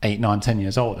 8, 9, 10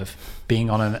 years old of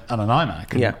being on an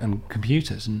iMac and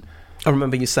computers. And I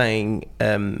remember you saying,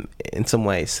 in some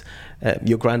ways,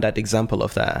 your granddad example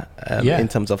of that, in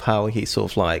terms of how he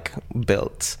sort of like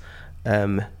built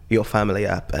your family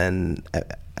up, and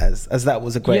as that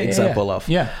was a great example of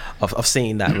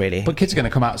seeing that really. But kids are going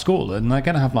to come out of school and they're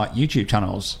going to have like YouTube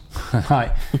channels,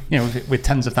 like with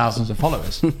tens of thousands of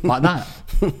followers, like that.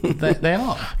 They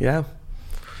are. Yeah.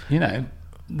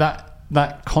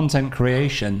 That content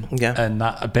creation and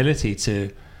that ability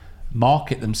to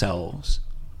market themselves.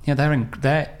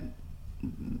 They're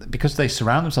because they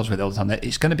surround themselves with it all the time.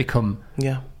 It's going to become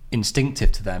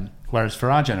instinctive to them. Whereas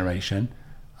for our generation,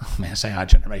 I say our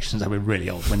generation, so we're really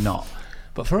old. We're not.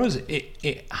 But for us,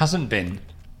 it hasn't been.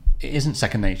 It isn't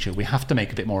second nature. We have to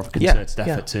make a bit more of a concerted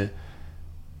effort to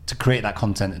create that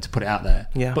content and to put it out there.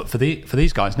 Yeah. But for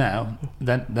these guys now,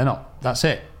 they're not. That's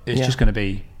it. It's just going to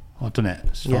be. I've done it.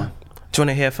 It's fine. Do you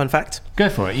want to hear a fun fact? Go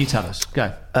for it. You tell us.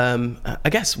 Go. I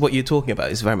guess what you're talking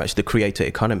about is very much the creator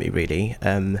economy, really.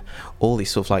 All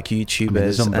these sort of like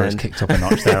YouTubers. The numbers kicked up a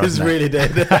notch there. It really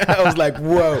did. I was like,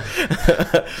 whoa.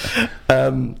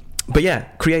 But yeah,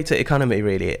 creator economy,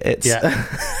 really. It's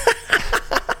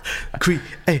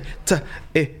creator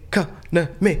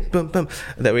economy. Boom, boom.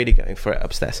 They're really going for it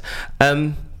upstairs.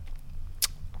 How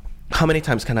many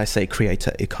times can I say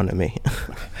creator economy?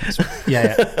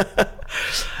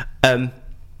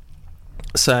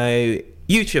 So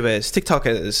YouTubers,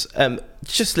 TikTokers,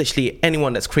 just literally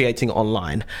anyone that's creating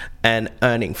online and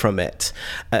earning from it.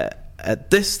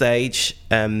 At this stage,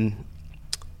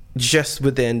 just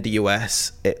within the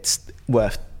US, it's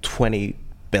worth 20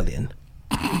 billion.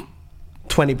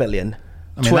 20 billion.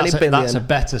 I mean, that's a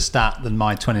better stat than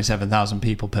my 27,000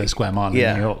 people per square mile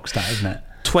in New York stat, isn't it?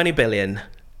 20 billion.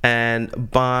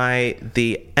 And by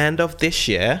the end of this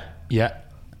year,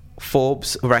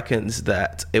 Forbes reckons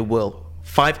that it will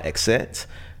 5x it.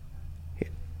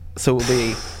 So it will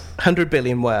be 100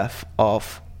 billion worth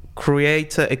of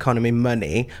creator economy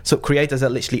money. So creators are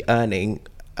literally earning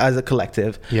as a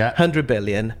collective 100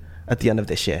 billion at the end of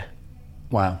this year.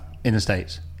 Wow. In the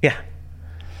States? Yeah.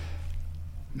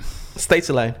 States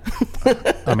alone.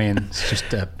 I mean, it's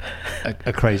just a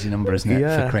crazy number, isn't it,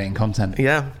 for creating content?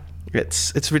 Yeah.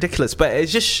 It's ridiculous, but it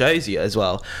just shows you as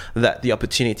well that the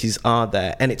opportunities are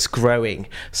there and it's growing.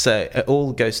 So it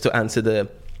all goes to answer the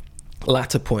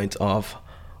latter point of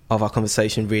our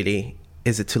conversation, really.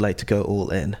 Is it too late to go all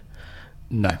in?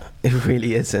 No. It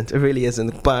really isn't. It really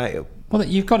isn't. Well,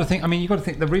 you've got to think,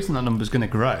 the reason that number's going to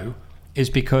grow is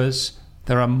because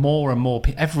there are more and more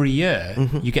every year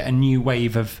you get a new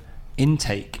wave of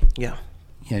intake. Yeah.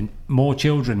 More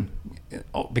children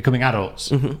becoming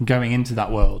adults, going into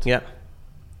that world. Yeah.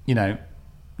 It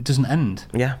doesn't end.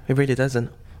 Yeah, it really doesn't.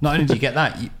 Not only do you get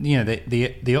that,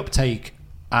 the uptake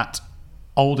at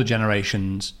older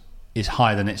generations is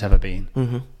higher than it's ever been.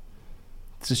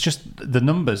 So it's just, the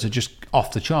numbers are just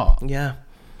off the chart. Yeah.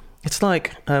 It's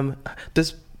like,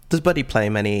 does Buddy play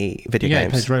many video games? Yeah, he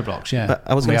plays Roblox, yeah. But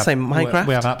I was going to say Minecraft.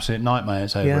 We have absolute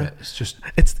nightmares over it. It's just,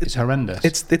 it's horrendous.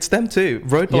 It's them too.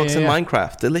 Roblox and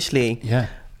Minecraft, they're literally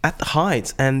at the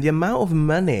heights, and the amount of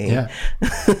money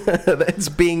that's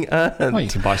being earned. Well, you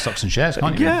can buy stocks and shares,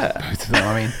 can't you? Yeah. Both of them.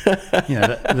 I mean,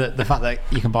 the fact that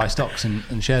you can buy stocks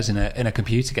and shares in a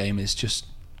computer game is just,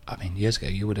 years ago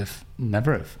you would have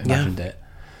never have imagined it.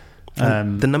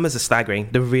 The numbers are staggering.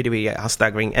 They really, really are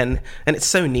staggering, and it's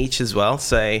so niche as well.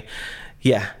 So,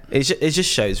 yeah, it just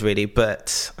shows really.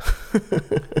 But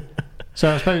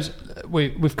so I suppose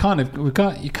we've kind of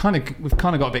got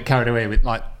a bit carried away with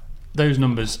like those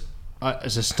numbers,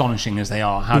 as astonishing as they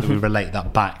are. How do we relate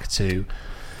that back to,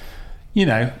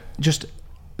 just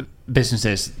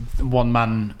businesses, one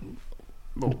man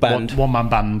band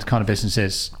kind of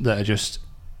businesses that are just,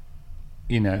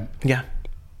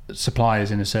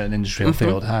 suppliers in a certain industry or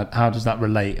field. How does that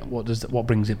relate? What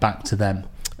brings it back to them?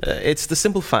 It's the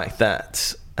simple fact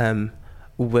that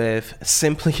with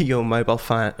simply your mobile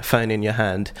phone in your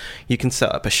hand, you can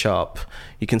set up a shop,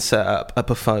 you can set up a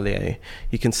portfolio,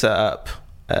 you can set up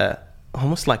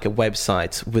almost like a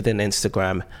website within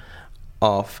Instagram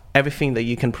of everything that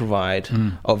you can provide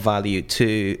of value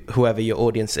to whoever your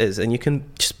audience is, and you can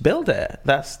just build it.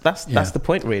 That's the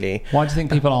point, really. Why do you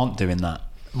think people aren't doing that?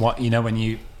 What when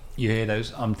you hear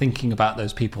those, I'm thinking about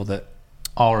those people that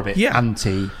are a bit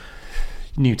anti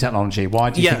new technology.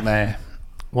 Why do you think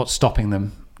what's stopping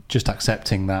them just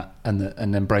accepting that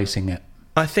and embracing it?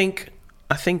 I think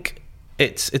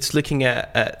it's looking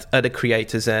at other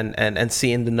creators and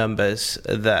seeing the numbers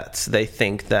that they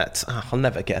think that I'll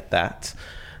never get that,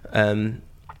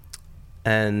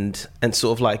 and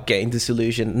sort of like getting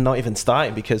disillusioned, not even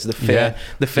starting, because the fear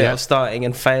of starting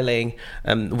and failing,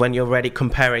 when you're already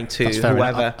comparing to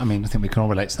whoever. I think we can all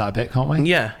relate to that a bit, can't we?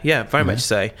 Yeah, very much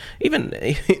so.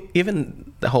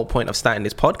 Even the whole point of starting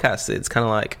this podcast, it's kind of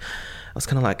like, was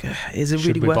kind of like, is it Should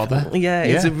really we worth? bother? Yeah,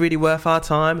 is Yeah. it really worth our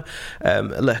time?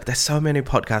 Look, there's so many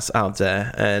podcasts out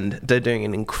there, and they're doing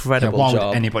an incredible why job.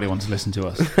 would anybody want to listen to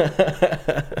us?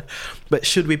 But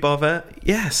should we bother?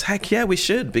 Yes, heck yeah, we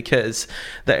should, because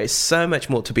there is so much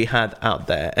more to be had out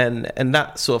there, and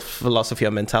that sort of philosophy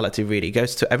or mentality really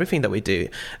goes to everything that we do,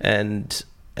 and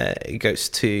it goes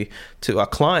to our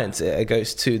clients, it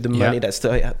goes to the money that's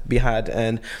to be had,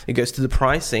 and it goes to the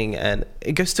pricing, and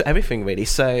it goes to everything really.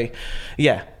 So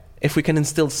yeah, if we can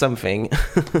instill something.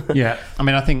 Yeah, I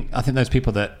mean, I think those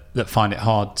people that find it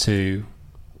hard to,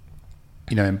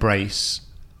 embrace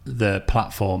the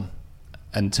platform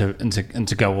and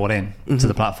to go all in to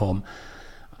the platform.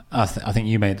 I think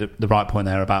you made the right point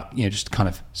there about just kind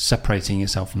of separating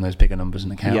yourself from those bigger numbers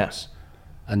and accounts,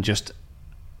 and just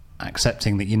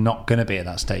accepting that you're not going to be at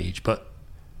that stage, but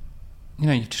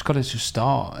you've just got to just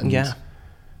start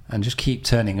and just keep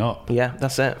turning up. Yeah,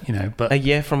 that's it. But a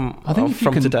year from I think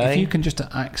today, if you can just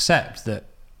accept that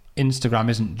Instagram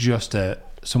isn't just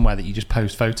somewhere that you just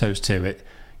post photos to,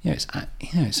 it's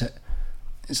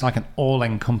like an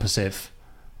all-encompassive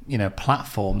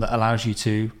platform that allows you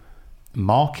to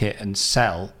market and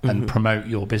sell and promote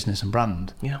your business and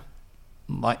brand. Yeah.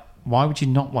 Like, why would you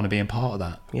not want to be a part of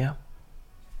that? Yeah.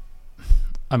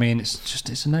 I mean,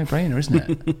 it's a no-brainer, isn't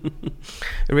it?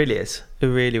 It really is. It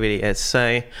really, really is.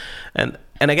 So, and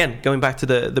again, going back to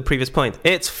the previous point,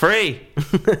 it's free.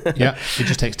 Yeah, it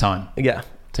just takes time. Yeah.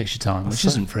 It takes you time, which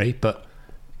isn't free, but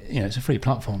it's a free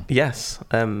platform. Yes.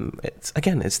 It's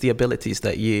the abilities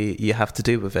that you have to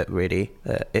do with it, really.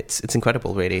 It's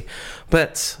incredible, really.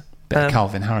 But bit of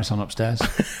Calvin Harris on upstairs.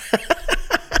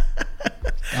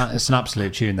 It's an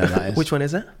absolute tune, though, that is. Which one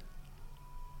is it?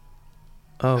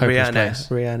 Oh, Hopeless Rihanna. Place.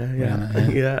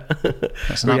 Rihanna, yeah.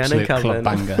 That's an Rihanna absolute Calvin. club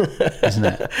banger, isn't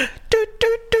it?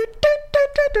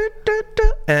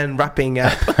 And wrapping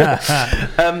up.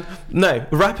 No,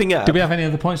 wrapping up. Do we have any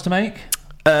other points to make?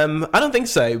 I don't think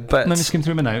so, but... Let me skim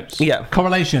through my notes. Yeah.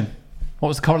 Correlation. What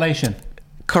was the correlation?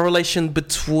 Correlation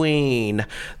between...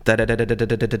 The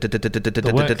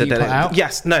work that you put out?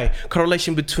 Yes, no.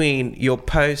 Correlation between your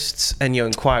posts and your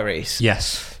inquiries.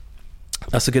 Yes.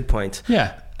 That's a good point.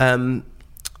 Yeah.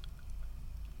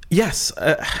 Yes.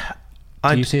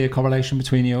 Do you see a correlation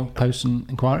between your posts and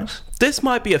inquiries? This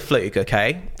might be a fluke,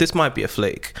 okay? This might be a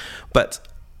fluke. But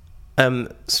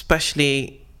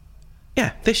especially,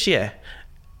 this year,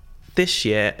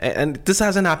 and this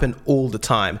hasn't happened all the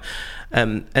time.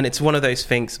 And it's one of those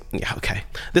things,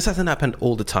 this hasn't happened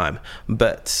all the time,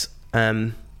 but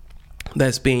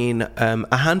there's been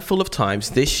a handful of times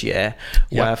this year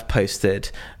where I've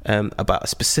posted about a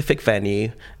specific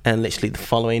venue, and literally the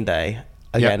following day,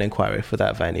 I get an inquiry for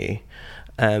that venue.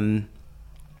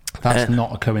 That's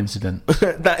not a coincidence.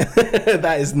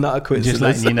 that is not a coincidence. Just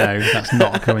letting you know, that's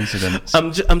not a coincidence.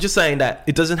 I'm just saying that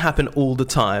it doesn't happen all the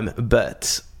time,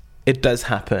 but it does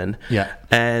happen. Yeah.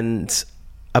 And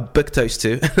I booked those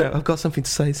two. I've got something to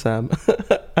say, Sam.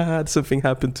 I had something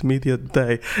happen to me the other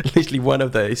day. Literally one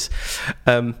of those.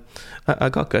 I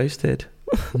got ghosted.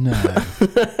 No.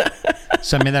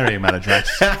 Send me their email address.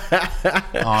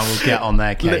 I will get on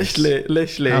their case.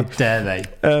 Literally. How dare they?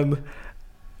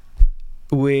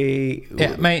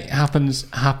 Mate, happens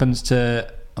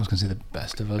to... I was going to say the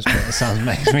best of us, but it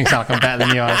makes me sound like I'm better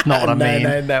than you are. It's not what I mean.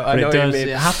 No, I know what you mean.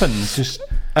 It happens. Just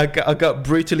I got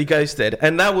brutally ghosted,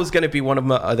 and that was going to be one of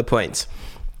my other points.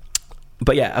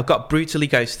 But yeah, I got brutally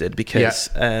ghosted because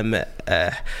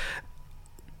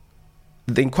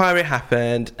the inquiry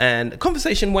happened, and the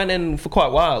conversation went in for quite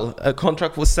a while. A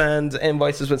contract was sent,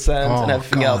 invoices were sent, and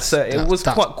everything else. So it was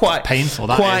quite painful.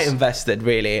 Quite invested,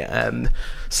 really.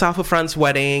 South of France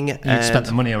wedding. You spent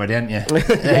the money already, hadn't you?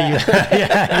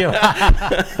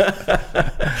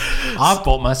 I've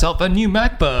bought myself a new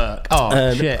MacBook.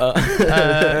 Oh shit,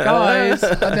 guys!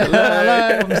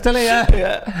 Hello, I'm still here.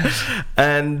 Yeah.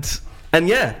 And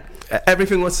yeah.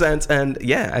 Everything was sent, and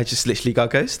I just literally got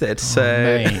ghosted.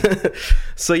 So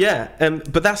yeah,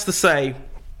 but that's to say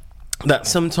that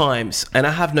sometimes, and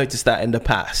I have noticed that in the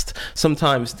past,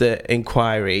 sometimes the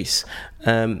inquiries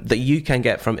that you can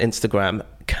get from Instagram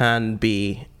can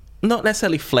be not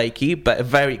necessarily flaky, but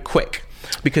very quick,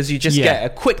 because you just get a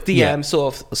quick DM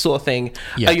sort of thing.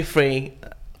 Are you free?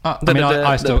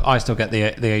 I still get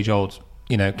the age old.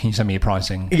 Can you send me your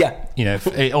pricing? Yeah.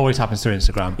 It always happens through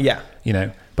Instagram. Yeah.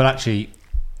 But actually,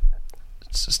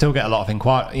 still get a lot of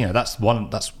inquiry. That's one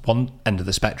end of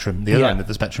the spectrum. The other end of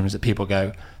the spectrum is that people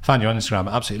go, found you on Instagram,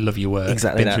 I absolutely love your work.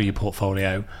 Exactly. Been through your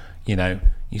portfolio.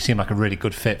 You seem like a really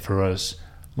good fit for us.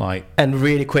 And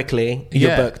really quickly,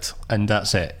 you're booked. And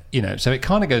that's it. So it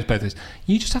kind of goes both ways.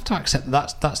 You just have to accept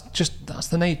that's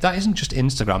the need. That isn't just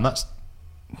Instagram.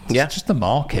 It's just the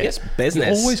market. It's business.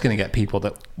 You're always going to get people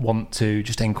that want to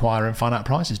just inquire and find out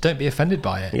prices. Don't be offended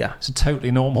by it. Yeah. It's a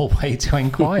totally normal way to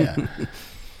inquire.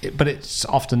 But it's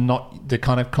often not the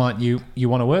kind of client you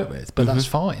want to work with, but that's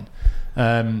fine.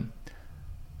 And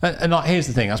like, here's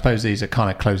the thing, I suppose these are kind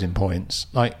of closing points.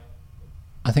 Like,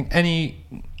 I think any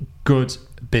good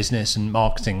business and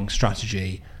marketing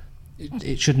strategy,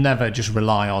 it should never just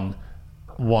rely on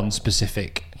one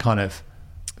specific kind of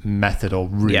method or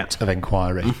route of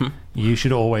inquiry. You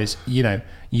should always, you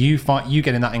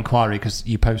getting that inquiry because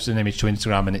you posted an image to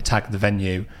Instagram and it tagged the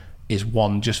venue is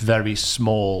one just very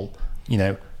small,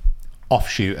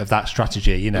 offshoot of that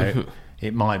strategy.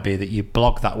 It might be that you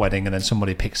blog that wedding and then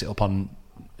somebody picks it up on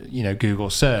Google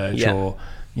search, or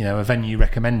a venue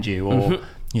recommends you, or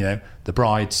the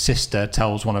bride's sister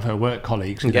tells one of her work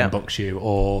colleagues who then books you,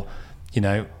 or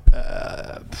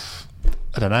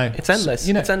I don't know, it's endless.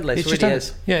 It's endless. It really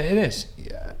is. Yeah, it is.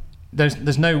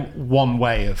 There's no one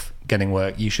way of getting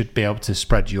work. You should be able to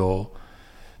spread your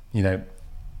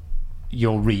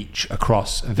reach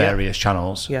across various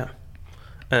channels.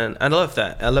 And I love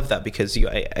that. I love that because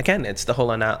again, it's the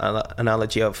whole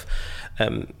analogy of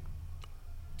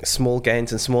small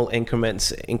gains and small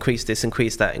increments. Increase this,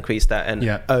 increase that,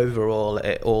 and overall,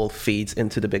 it all feeds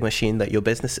into the big machine that your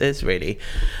business is, really,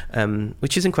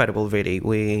 which is incredible.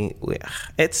 Really,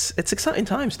 it's exciting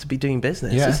times to be doing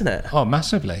business, isn't it? Oh,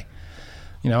 massively.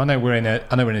 I know we're in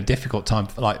a difficult time,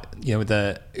 with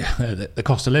the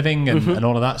cost of living and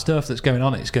all of that stuff that's going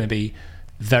on. It's going to be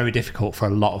very difficult for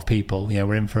a lot of people.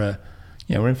 We're in for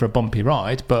a bumpy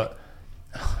ride, but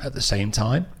at the same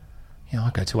time, I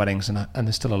go to weddings and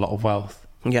there's still a lot of wealth.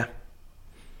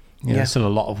 There's still a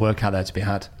lot of work out there to be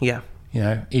had.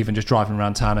 Even just driving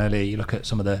around town earlier, you look at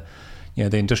some of the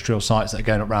the industrial sites that are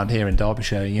going up around here in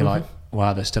Derbyshire, and you're like,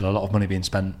 wow, there's still a lot of money being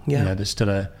spent. There's still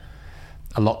a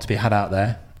lot to be had out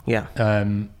there.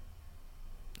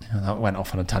 That went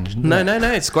off on a tangent. No,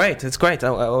 it's great.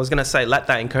 I was going to say, let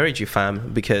that encourage you,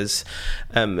 fam, because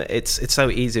it's so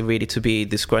easy, really, to be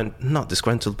not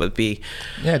disgruntled, but be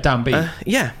downbeat.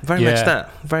 Very much that.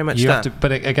 Very much that.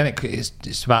 But again,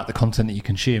 it's about the content that you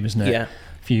consume, isn't it?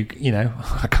 If you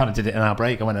I kind of did it in our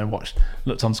break. I went and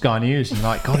looked on Sky News, and you're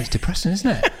like, God, it's depressing, isn't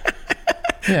it?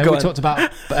 We talked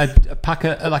about a pack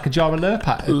of, like a jar of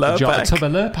Lurpak, a tub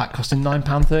of Lurpak costing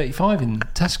 £9.35 in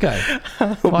Tesco.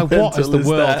 Like, what has the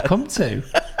world come to?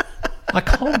 I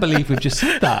can't believe we've just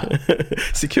said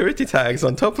that. Security tags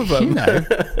on top of them.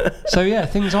 So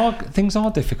things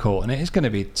are difficult, and it is going to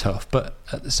be tough. But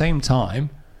at the same time,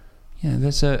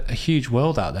 there's a huge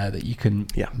world out there that you can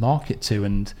market to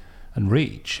and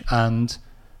reach, and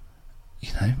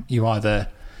you either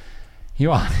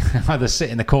sit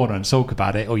in the corner and sulk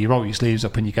about it, or you roll your sleeves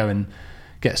up and you go and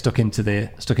get stuck into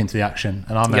the action.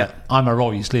 And I'm a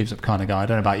roll your sleeves up kind of guy. I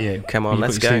don't know about you. Come on,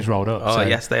 let's go. Your sleeves rolled up. Oh,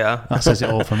 yes, they are. That says it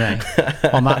all for me.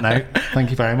 On that note,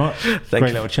 thank you very much.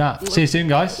 Great little chat. See you soon,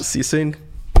 guys. See you soon.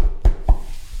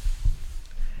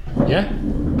 Yeah.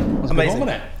 Amazing. Wasn't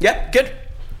it? Yeah, good.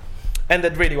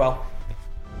 Ended really well.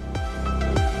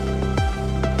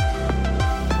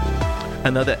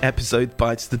 Another episode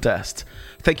bites the dust.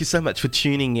 Thank you so much for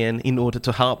tuning in order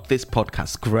to help this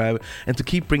podcast grow and to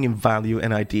keep bringing value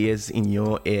and ideas in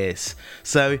your ears.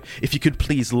 So if you could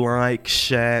please like,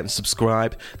 share and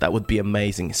subscribe, that would be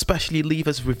amazing. Especially leave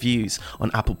us reviews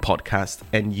on Apple Podcasts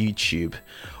and YouTube.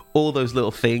 All those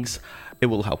little things, it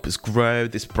will help us grow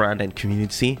this brand and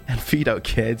community and feed our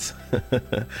kids.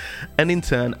 And in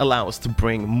turn allow us to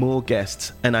bring more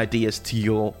guests and ideas to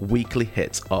your weekly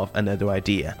hits of Another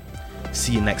Idea.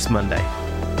 See you next Monday.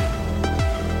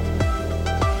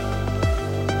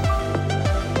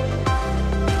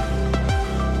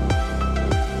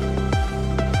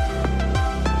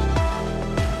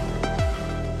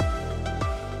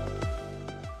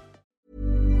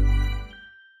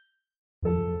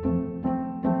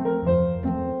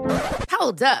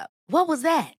 Hold up. What was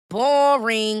that?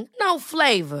 Boring. No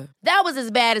flavor. That was as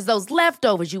bad as those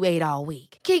leftovers you ate all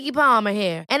week. Keke Palmer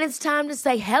here, and it's time to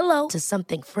say hello to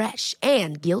something fresh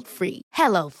and guilt-free.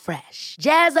 Hello Fresh.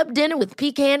 Jazz up dinner with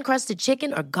pecan-crusted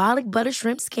chicken or garlic butter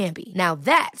shrimp scampi. Now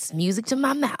that's music to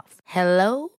my mouth.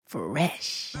 Hello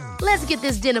Fresh. Let's get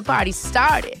this dinner party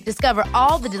started. Discover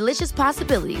all the delicious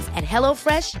possibilities at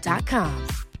HelloFresh.com.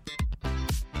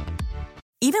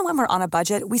 Even when we're on a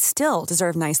budget, we still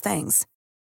deserve nice things.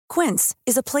 Quince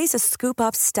is a place to scoop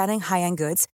up stunning high-end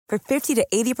goods for 50 to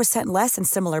 80% less than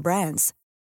similar brands.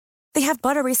 They have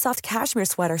buttery soft cashmere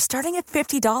sweaters starting at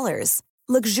 $50,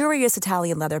 luxurious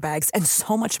Italian leather bags, and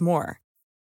so much more.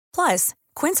 Plus,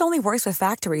 Quince only works with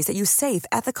factories that use safe,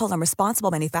 ethical, and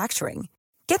responsible manufacturing.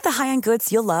 Get the high-end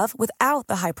goods you'll love without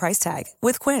the high price tag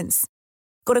with Quince.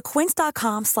 Go to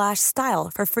quince.com/style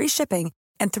for free shipping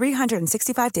and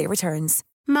 365-day returns.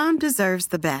 Mom deserves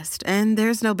the best, and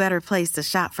there's no better place to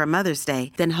shop for Mother's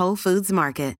Day than Whole Foods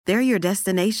Market. They're your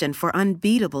destination for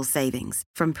unbeatable savings,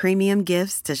 from premium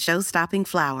gifts to show-stopping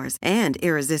flowers and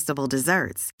irresistible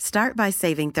desserts. Start by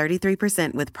saving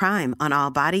 33% with Prime on all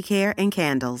body care and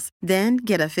candles. Then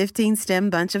get a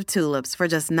 15-stem bunch of tulips for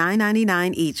just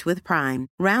 $9.99 each with Prime.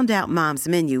 Round out Mom's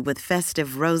menu with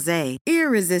festive rosé,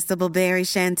 irresistible berry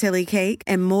chantilly cake,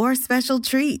 and more special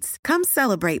treats. Come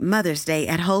celebrate Mother's Day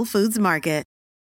at Whole Foods Market.